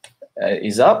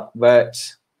up,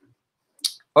 but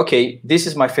okay, this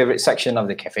is my favorite section of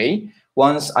the cafe.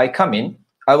 Once I come in,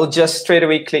 I will just straight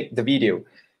away click the video.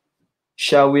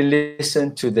 Shall we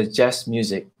listen to the jazz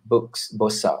music, books,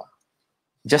 bossa?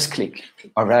 Just click.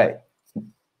 All right.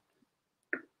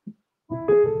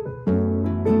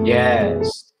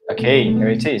 Yes. Okay, here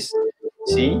it is.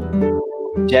 See?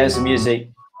 Jazz music.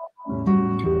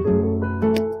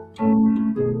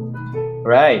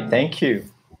 Right, thank you.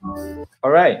 All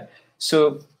right.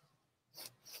 So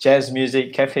jazz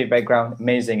music, cafe background,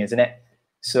 amazing, isn't it?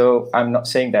 So I'm not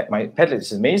saying that my Padlet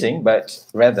is amazing, but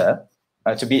rather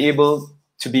to be able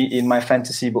to be in my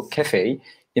fantasy book cafe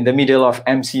in the middle of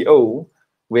MCO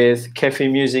with cafe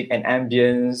music and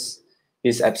ambience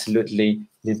is absolutely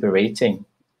liberating.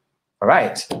 All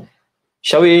right.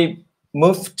 Shall we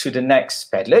move to the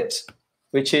next Padlet,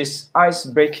 which is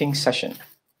ice-breaking session.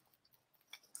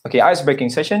 Okay, ice-breaking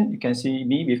session. You can see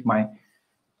me with my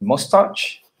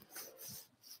mustache.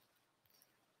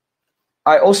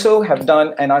 I also have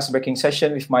done an ice-breaking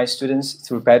session with my students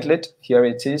through Padlet. Here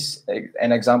it is,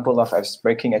 an example of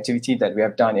ice-breaking activity that we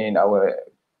have done in our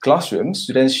classroom.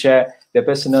 Students share their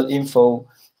personal info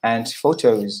and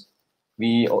photos.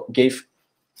 We gave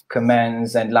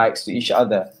comments and likes to each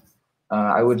other.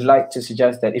 I would like to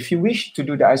suggest that if you wish to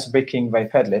do the ice-breaking by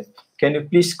Padlet, can you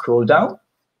please scroll down?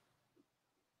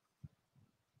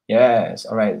 Yes,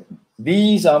 all right.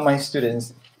 These are my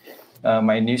students.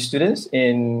 My new students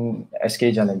in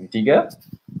SK Jalan U3.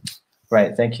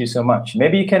 Right, thank you so much.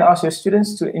 Maybe you can ask your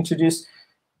students to introduce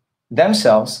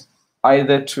themselves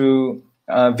either through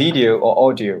video or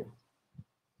audio.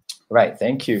 Right,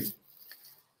 thank you.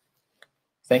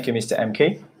 Thank you, Mr.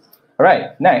 MK. All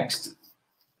right, next,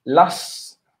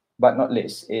 last but not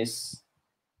least, is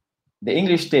the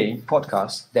English Day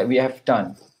podcast that we have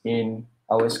done in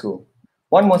our school.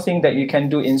 One more thing that you can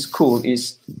do in school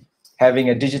is having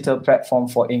a digital platform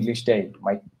for English Day.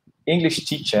 My English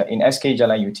teacher in SK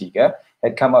Jalan U3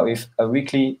 had come up with a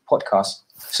weekly podcast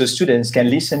so students can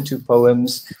listen to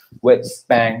poems, word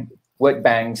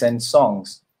banks, and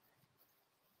songs.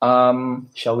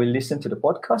 Shall we listen to the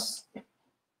podcast?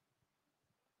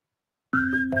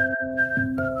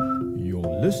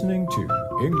 You're listening to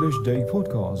English Day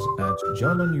podcast at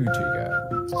Jalan U3.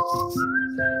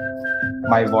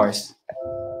 My voice.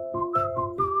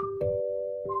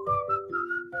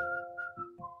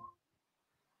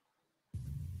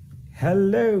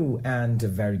 Hello and a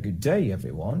very good day,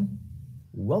 everyone.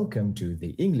 Welcome to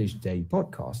the English Day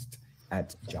podcast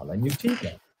at Jalan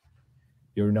U3.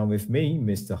 You're now with me,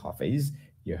 Mr. Hafiz,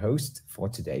 your host for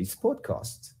today's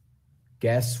podcast.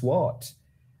 Guess what?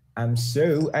 I'm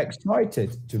so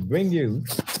excited to bring you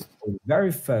the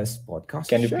very first podcast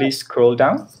Can you show. please scroll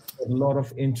down? A lot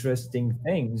of interesting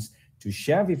things to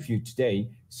share with you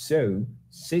today, so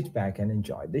sit back and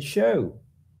enjoy the show.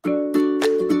 Can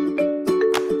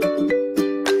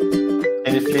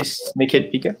you please make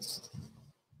it bigger?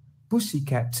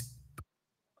 Pussycat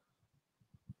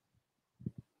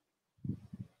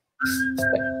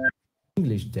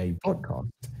English Day podcast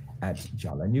at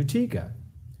Jalan U3.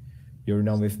 You're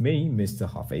now with me, Mr.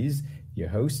 Hafiz, your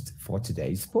host for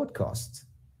today's podcast.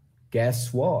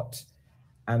 Guess what?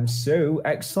 I'm so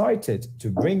excited to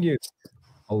bring you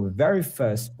our very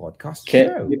first podcast show.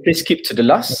 Can you please skip to the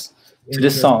last, to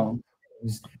the song?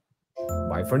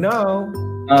 Bye for now.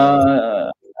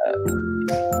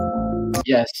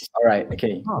 Yes, all right,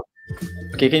 okay.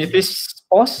 Okay, can you please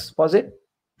pause it?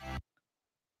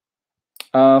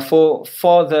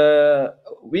 For the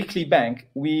weekly bank,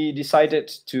 we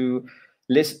decided to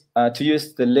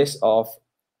use the list of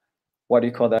what do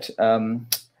you call that?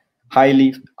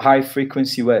 High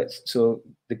frequency words. So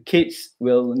the kids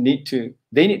need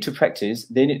to practice,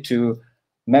 they need to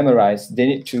memorize, they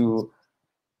need to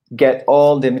get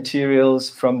all the materials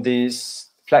from this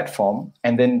platform,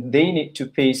 and then they need to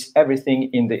paste everything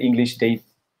in the English Day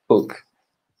book.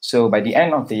 So by the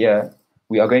end of the year,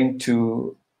 we are going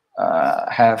to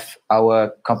have our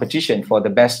competition for the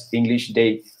best English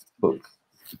Day book.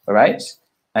 All right,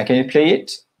 can you play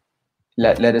it?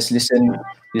 Let us listen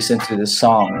to the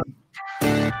song.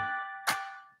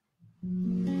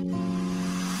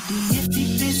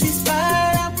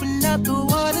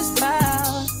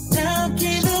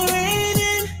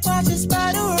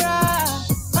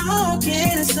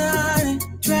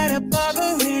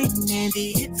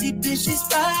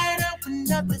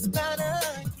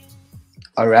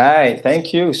 All right,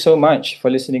 thank you so much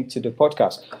for listening to the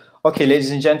podcast. Okay,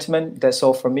 ladies and gentlemen, that's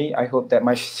all from me. I hope that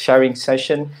my sharing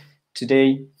session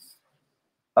today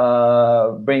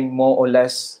bring more or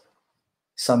less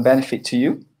some benefit to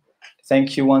you.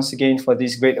 Thank you once again for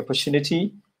this great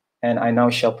opportunity, and I now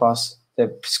shall pass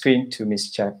the screen to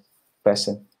Ms.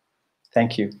 Chairperson.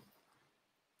 Thank you.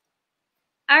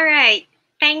 All right,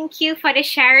 thank you for the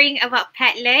sharing about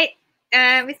Padlet,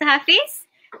 Mr. Hafiz.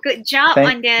 Good job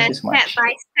on the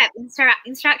step-by-step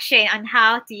instruction on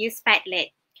how to use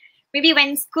Padlet. Maybe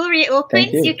when school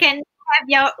reopens, you can have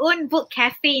your own book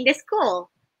cafe in the school.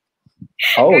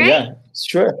 Oh, right? Yeah,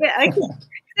 sure. Yeah, okay.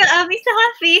 So, Mr.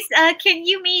 Hafiz, can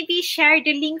you maybe share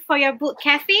the link for your book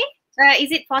cafe?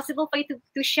 Is it possible for you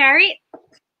to share it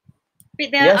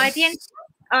with the audience?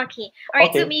 Okay. All right.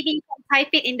 Okay. So maybe you can type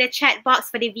it in the chat box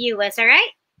for the viewers. All right.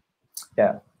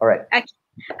 Yeah. All right. Okay.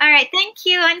 All right. Thank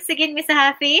you once again, Mr.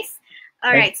 Hafiz.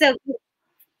 All right. So,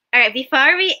 all right.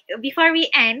 Before we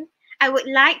end, I would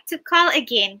like to call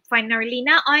again for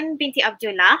Norlina On binti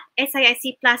Abdullah,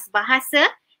 SIIC Plus Bahasa,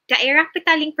 Daerah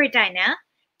Petaling Perdana,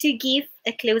 to give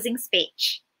a closing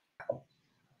speech.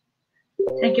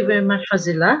 Thank you very much,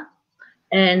 Fazila.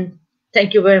 And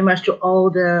thank you very much to all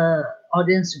the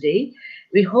audience today.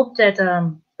 We hope that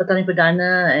Petaling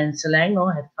Perdana and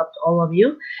Selangor have helped all of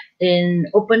you in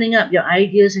opening up your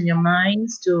ideas and your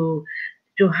minds to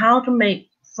how to make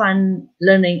fun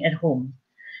learning at home.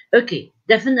 Okay,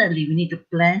 definitely we need to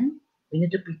plan, we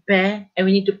need to prepare, and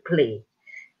we need to play.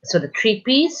 So the 3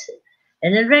 Ps,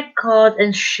 and then record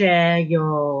and share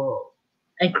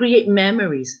and create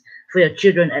memories for your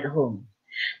children at home.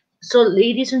 So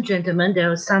ladies and gentlemen,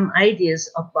 there are some ideas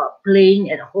about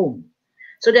playing at home.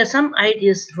 So there are some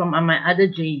ideas from my other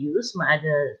JUs, my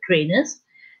other trainers.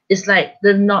 It's like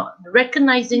not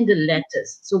recognizing the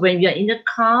letters. So when we are in the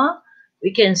car,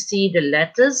 we can see the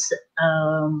letters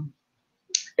on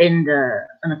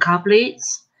the car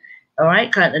plates. All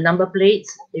right, the number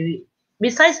plates.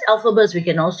 Besides alphabets, we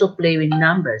can also play with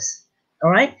numbers.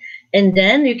 All right, and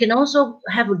then you can also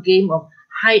have a game of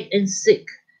hide and seek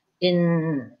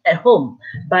at home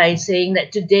by saying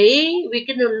that today we're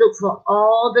going to look for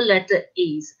all the letter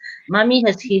A's. Mommy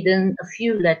has hidden a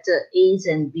few letter A's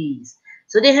and B's.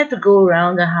 So they have to go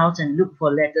around the house and look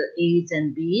for letter A's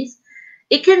and B's.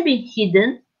 It can be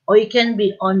hidden, or it can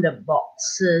be on the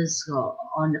boxes or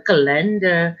on the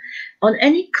calendar, on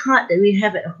any card that we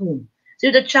have at home.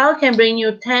 So the child can bring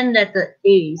you 10 letter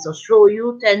A's or show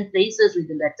you 10 places with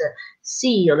the letter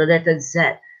C or the letter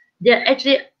Z. They're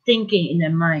actually thinking in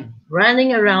their mind,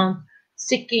 running around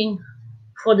seeking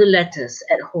for the letters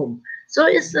at home. So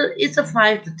it's a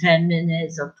 5 to 10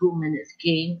 minutes or 2 minutes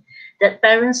game that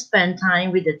parents spend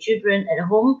time with the children at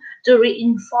home to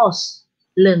reinforce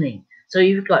learning. So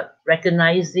you've got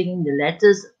recognizing the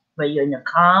letters when you're in a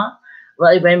car,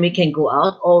 when we can go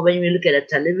out, or when we look at a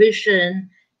television,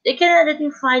 they can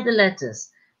identify the letters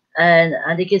and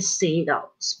they can say it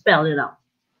out, spell it out.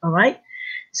 All right.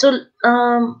 So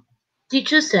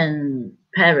teachers and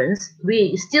parents,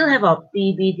 we still have our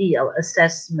PBD, our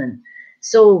assessment.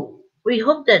 So we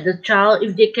hope that the child,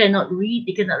 if they cannot read,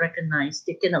 they cannot recognize,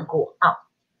 they cannot go up,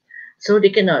 so they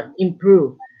cannot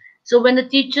improve. So when the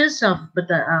teachers have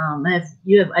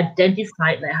have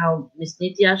identified, like how Miss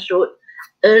Nethia showed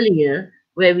earlier,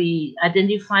 where we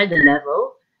identify the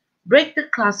level, break the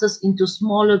classes into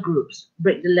smaller groups,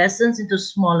 break the lessons into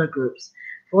smaller groups,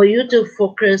 for you to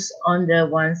focus on the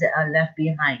ones that are left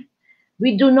behind.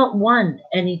 We do not want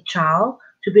any child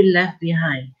to be left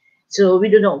behind. So we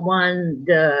do not want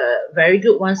the very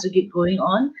good ones to keep going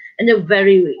on and the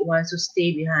very weak ones to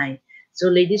stay behind. So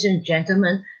ladies and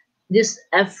gentlemen, this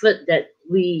effort that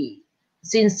we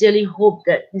sincerely hope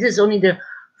that this is only the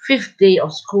 5th day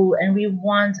of school, and we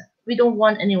don't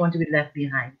want anyone to be left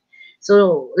behind.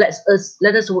 So let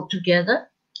us work together.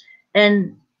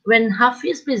 And when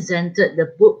Hafiz presented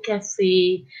the book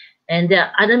cafe and there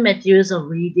are other materials of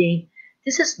reading,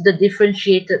 this is the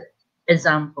differentiated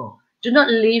example. Do not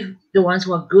leave the ones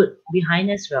who are good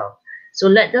behind as well. So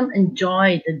let them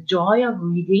enjoy the joy of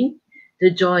reading,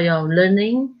 the joy of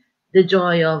learning, the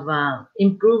joy of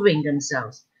improving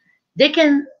themselves. They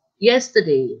can,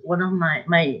 yesterday, one of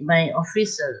my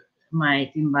officer,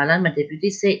 my timbalan, my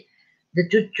deputy said, the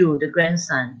cucu, the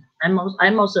grandson.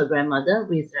 I'm also a grandmother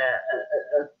with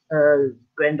a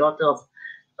granddaughter of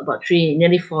about 3,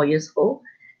 nearly 4 years old.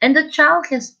 And the child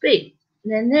can speak.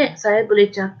 Nenek, saya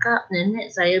boleh cakap. Nenek,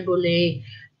 saya boleh,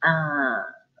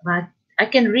 I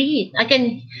can read. I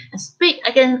can speak.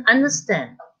 I can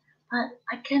understand. But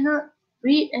I cannot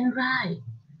read and write.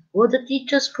 Will the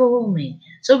teacher scold me?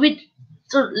 So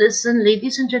listen,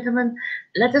 ladies and gentlemen,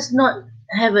 let us not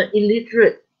have an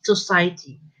illiterate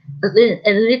society. An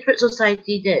illiterate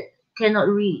society that cannot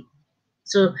read.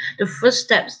 So the first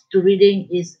steps to reading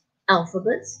is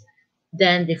alphabets,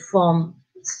 then they form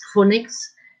phonics,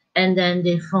 and then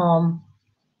they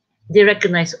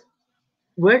recognize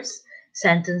words,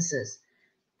 sentences.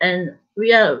 And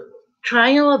we are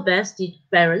trying our best, the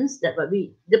parents, that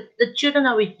the children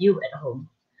are with you at home.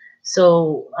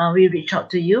 So we reach out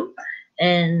to you,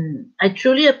 and I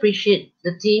truly appreciate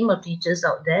the team of teachers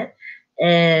out there.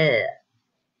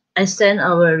 I send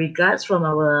our regards from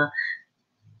our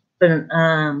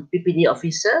PPD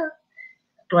officer,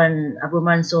 Tuan Abu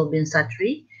Mansur bin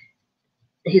Satri,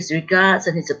 his regards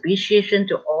and his appreciation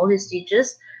to all his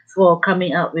teachers for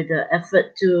coming out with the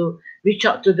effort to reach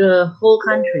out to the whole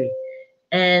country.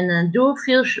 And do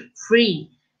feel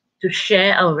free to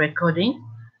share our recording,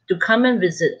 to come and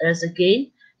visit us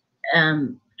again,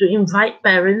 to invite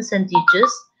parents and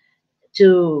teachers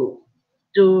to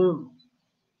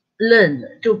learn,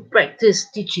 to practice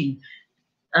teaching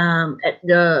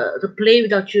to play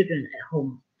with our children at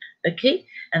home, okay,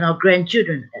 and our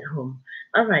grandchildren at home.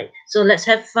 All right, so let's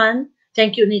have fun.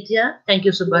 Thank you, Nethia. Thank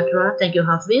you, Subathra. Thank you,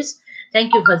 Hafiz.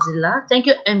 Thank you, Fazila. Thank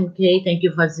you, MK. Thank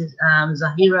you,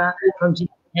 Zahira from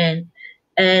GN.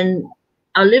 And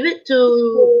I'll leave it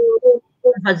to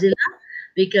Fazila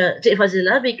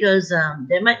because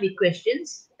there might be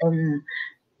questions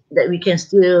that we can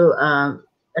still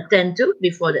attend to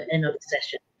before the end of the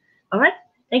session. All right.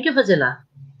 Thank you, Fazila.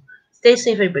 Stay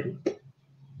safe, everybody.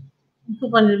 Thank you,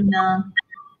 Panarlina.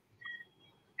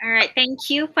 All right, thank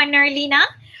you, Panarlina.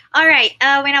 All right,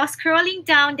 when I was scrolling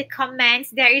down the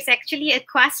comments, there is actually a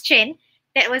question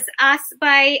that was asked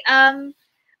by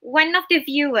one of the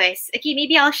viewers. Okay,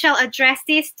 maybe I shall address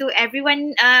this to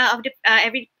everyone to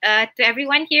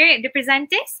everyone here, the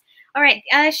presenters. All right,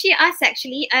 she asked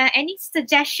actually any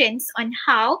suggestions on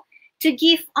how to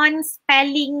give on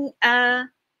spelling.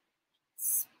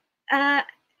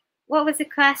 What was the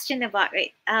question about?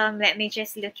 Right, let me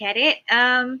just look at it.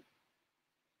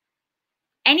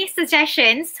 Any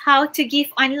suggestions how to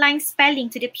give online spelling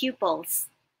to the pupils?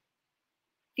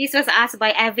 This was asked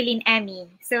by Evelyn Emmy.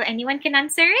 So anyone can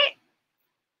answer it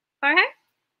for her?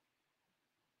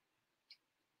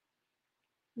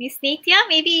 Miss Nethia,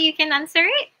 maybe you can answer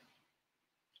it?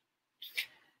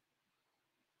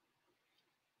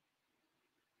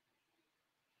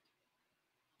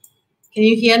 Can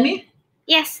you hear me?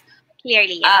 Yes,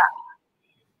 clearly. Yes.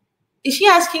 Is she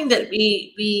asking that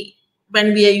we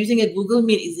when we are using a Google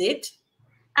Meet, is it?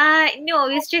 No,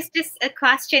 it's just a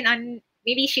question on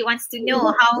maybe she wants to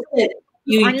know how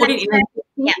you put it in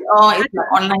or it's an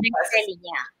online class.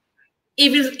 Yeah.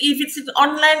 If it's an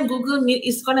online Google Meet,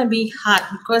 it's gonna be hard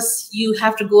because you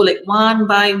have to go like one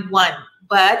by one.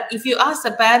 But if you ask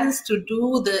the parents to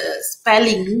do the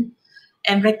spelling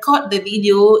and record the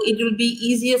video, it will be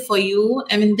easier for you.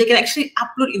 I mean, they can actually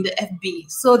upload in the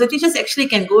FB. So the teachers actually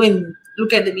can go and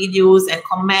look at the videos and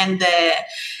comment there.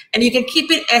 And you can keep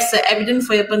it as evidence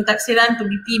for your pentaksiran to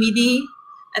be PBD.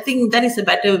 I think that is a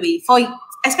better way.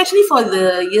 Especially for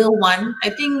the year 1, I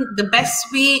think the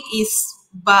best way is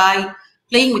by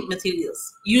playing with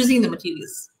materials, using the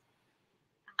materials.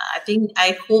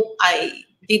 I hope I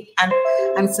did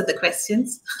answer the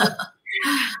questions.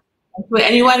 For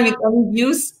anyone with any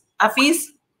views,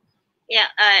 Hafiz? Yeah,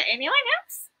 anyone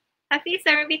else? Hafiz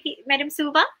or maybe Madam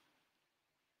Suba?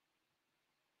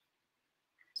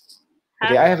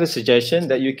 Okay, I have a suggestion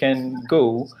that you can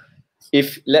go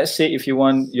if, let's say, if you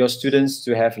want your students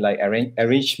to have like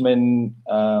enrichment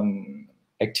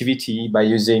activity by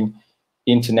using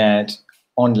internet,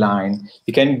 online,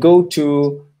 you can go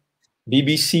to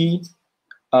BBC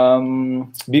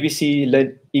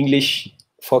English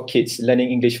for Kids, Learning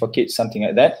English for Kids, something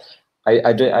like that.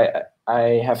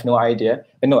 I have no idea.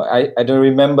 No, I don't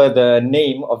remember the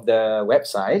name of the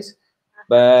website,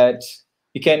 but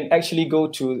you can actually go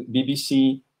to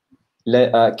BBC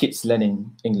Kids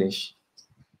Learning English.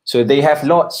 So they have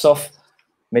lots of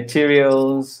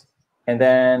materials, and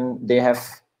then they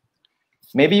have,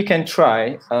 maybe you can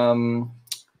try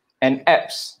an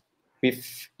apps with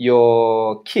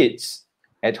your kids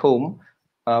at home.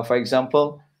 For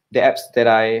example, the apps that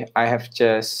I have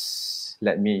just,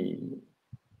 let me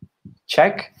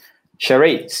check.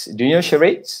 Charades. Do you know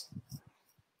charades?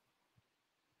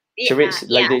 Charades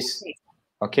like this.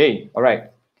 Okay, all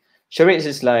right. Charades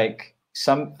is like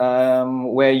some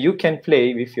where you can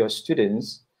play with your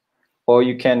students, or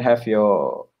you can have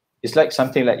your, it's like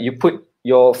something like you put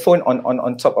your phone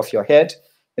on top of your head,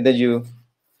 and then you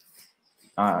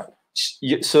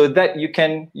so that you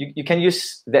can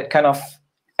use that kind of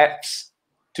apps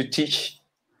to teach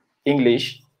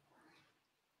English,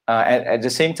 and at the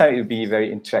same time it will be very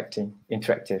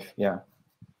interactive. Yeah.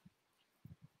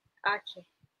 Okay.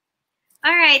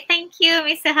 All right, thank you,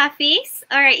 Mr. Hafiz.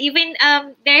 All right, even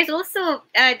there's also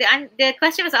the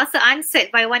question was also answered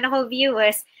by one of our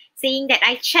viewers saying that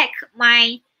I check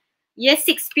my year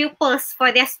 6 pupils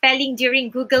for their spelling during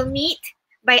Google Meet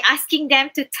by asking them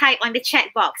to type on the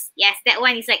chat box. Yes, that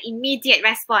one is like immediate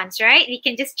response, right? We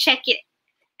can just check it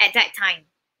at that time.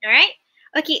 All right.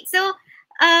 Okay, so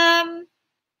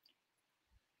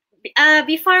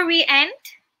before we end,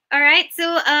 all right,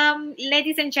 so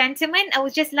ladies and gentlemen, I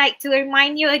would just like to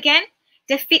remind you again,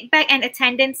 the feedback and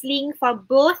attendance link for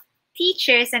both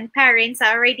teachers and parents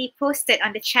are already posted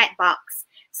on the chat box.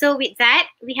 So with that,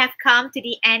 we have come to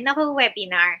the end of our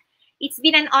webinar. It's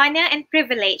been an honor and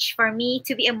privilege for me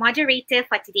to be a moderator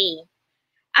for today.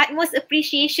 Utmost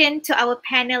appreciation to our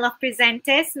panel of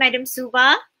presenters, Madam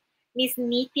Suba, Ms.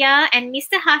 Nethia, and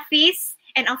Mr. Hafiz,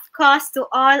 and of course to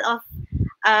all of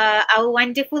our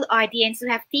wonderful audience who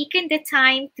have taken the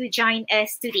time to join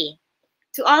us today.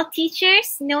 To all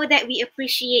teachers, know that we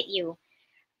appreciate you.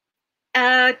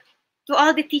 To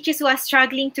all the teachers who are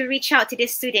struggling to reach out to the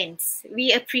students,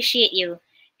 we appreciate you.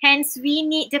 Hence, we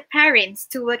need the parents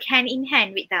to work hand in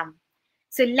hand with them.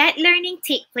 So let learning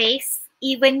take place,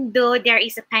 even though there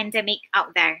is a pandemic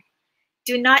out there.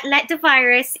 Do not let the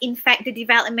virus infect the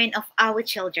development of our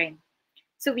children.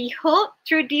 So we hope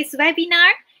through this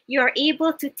webinar, you are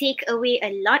able to take away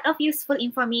a lot of useful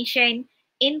information,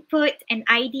 input, and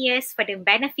ideas for the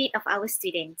benefit of our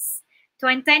students.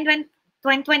 Tuan-tuan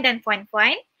dan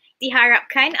puan-puan,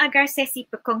 diharapkan agar sesi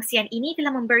perkongsian ini telah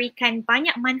memberikan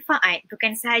banyak manfaat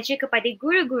bukan sahaja kepada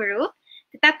guru-guru,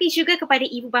 tetapi juga kepada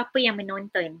ibu bapa yang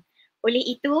menonton. Oleh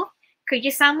itu,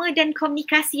 kerjasama dan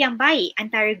komunikasi yang baik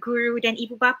antara guru dan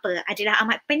ibu bapa adalah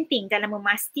amat penting dalam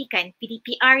memastikan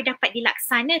PDPR dapat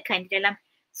dilaksanakan dalam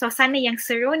suasana yang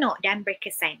seronok dan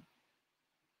berkesan.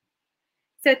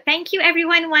 So thank you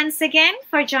everyone once again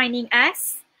for joining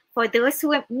us. For those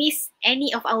who have missed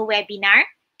any of our webinar,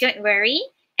 don't worry,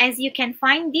 as you can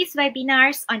find these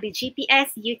webinars on the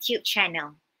GPS YouTube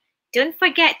channel. Don't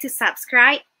forget to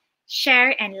subscribe,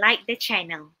 share, and like the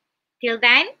channel. Till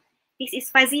then, this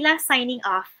is Fazila signing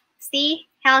off. Stay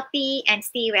healthy and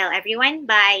stay well, everyone.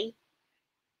 Bye.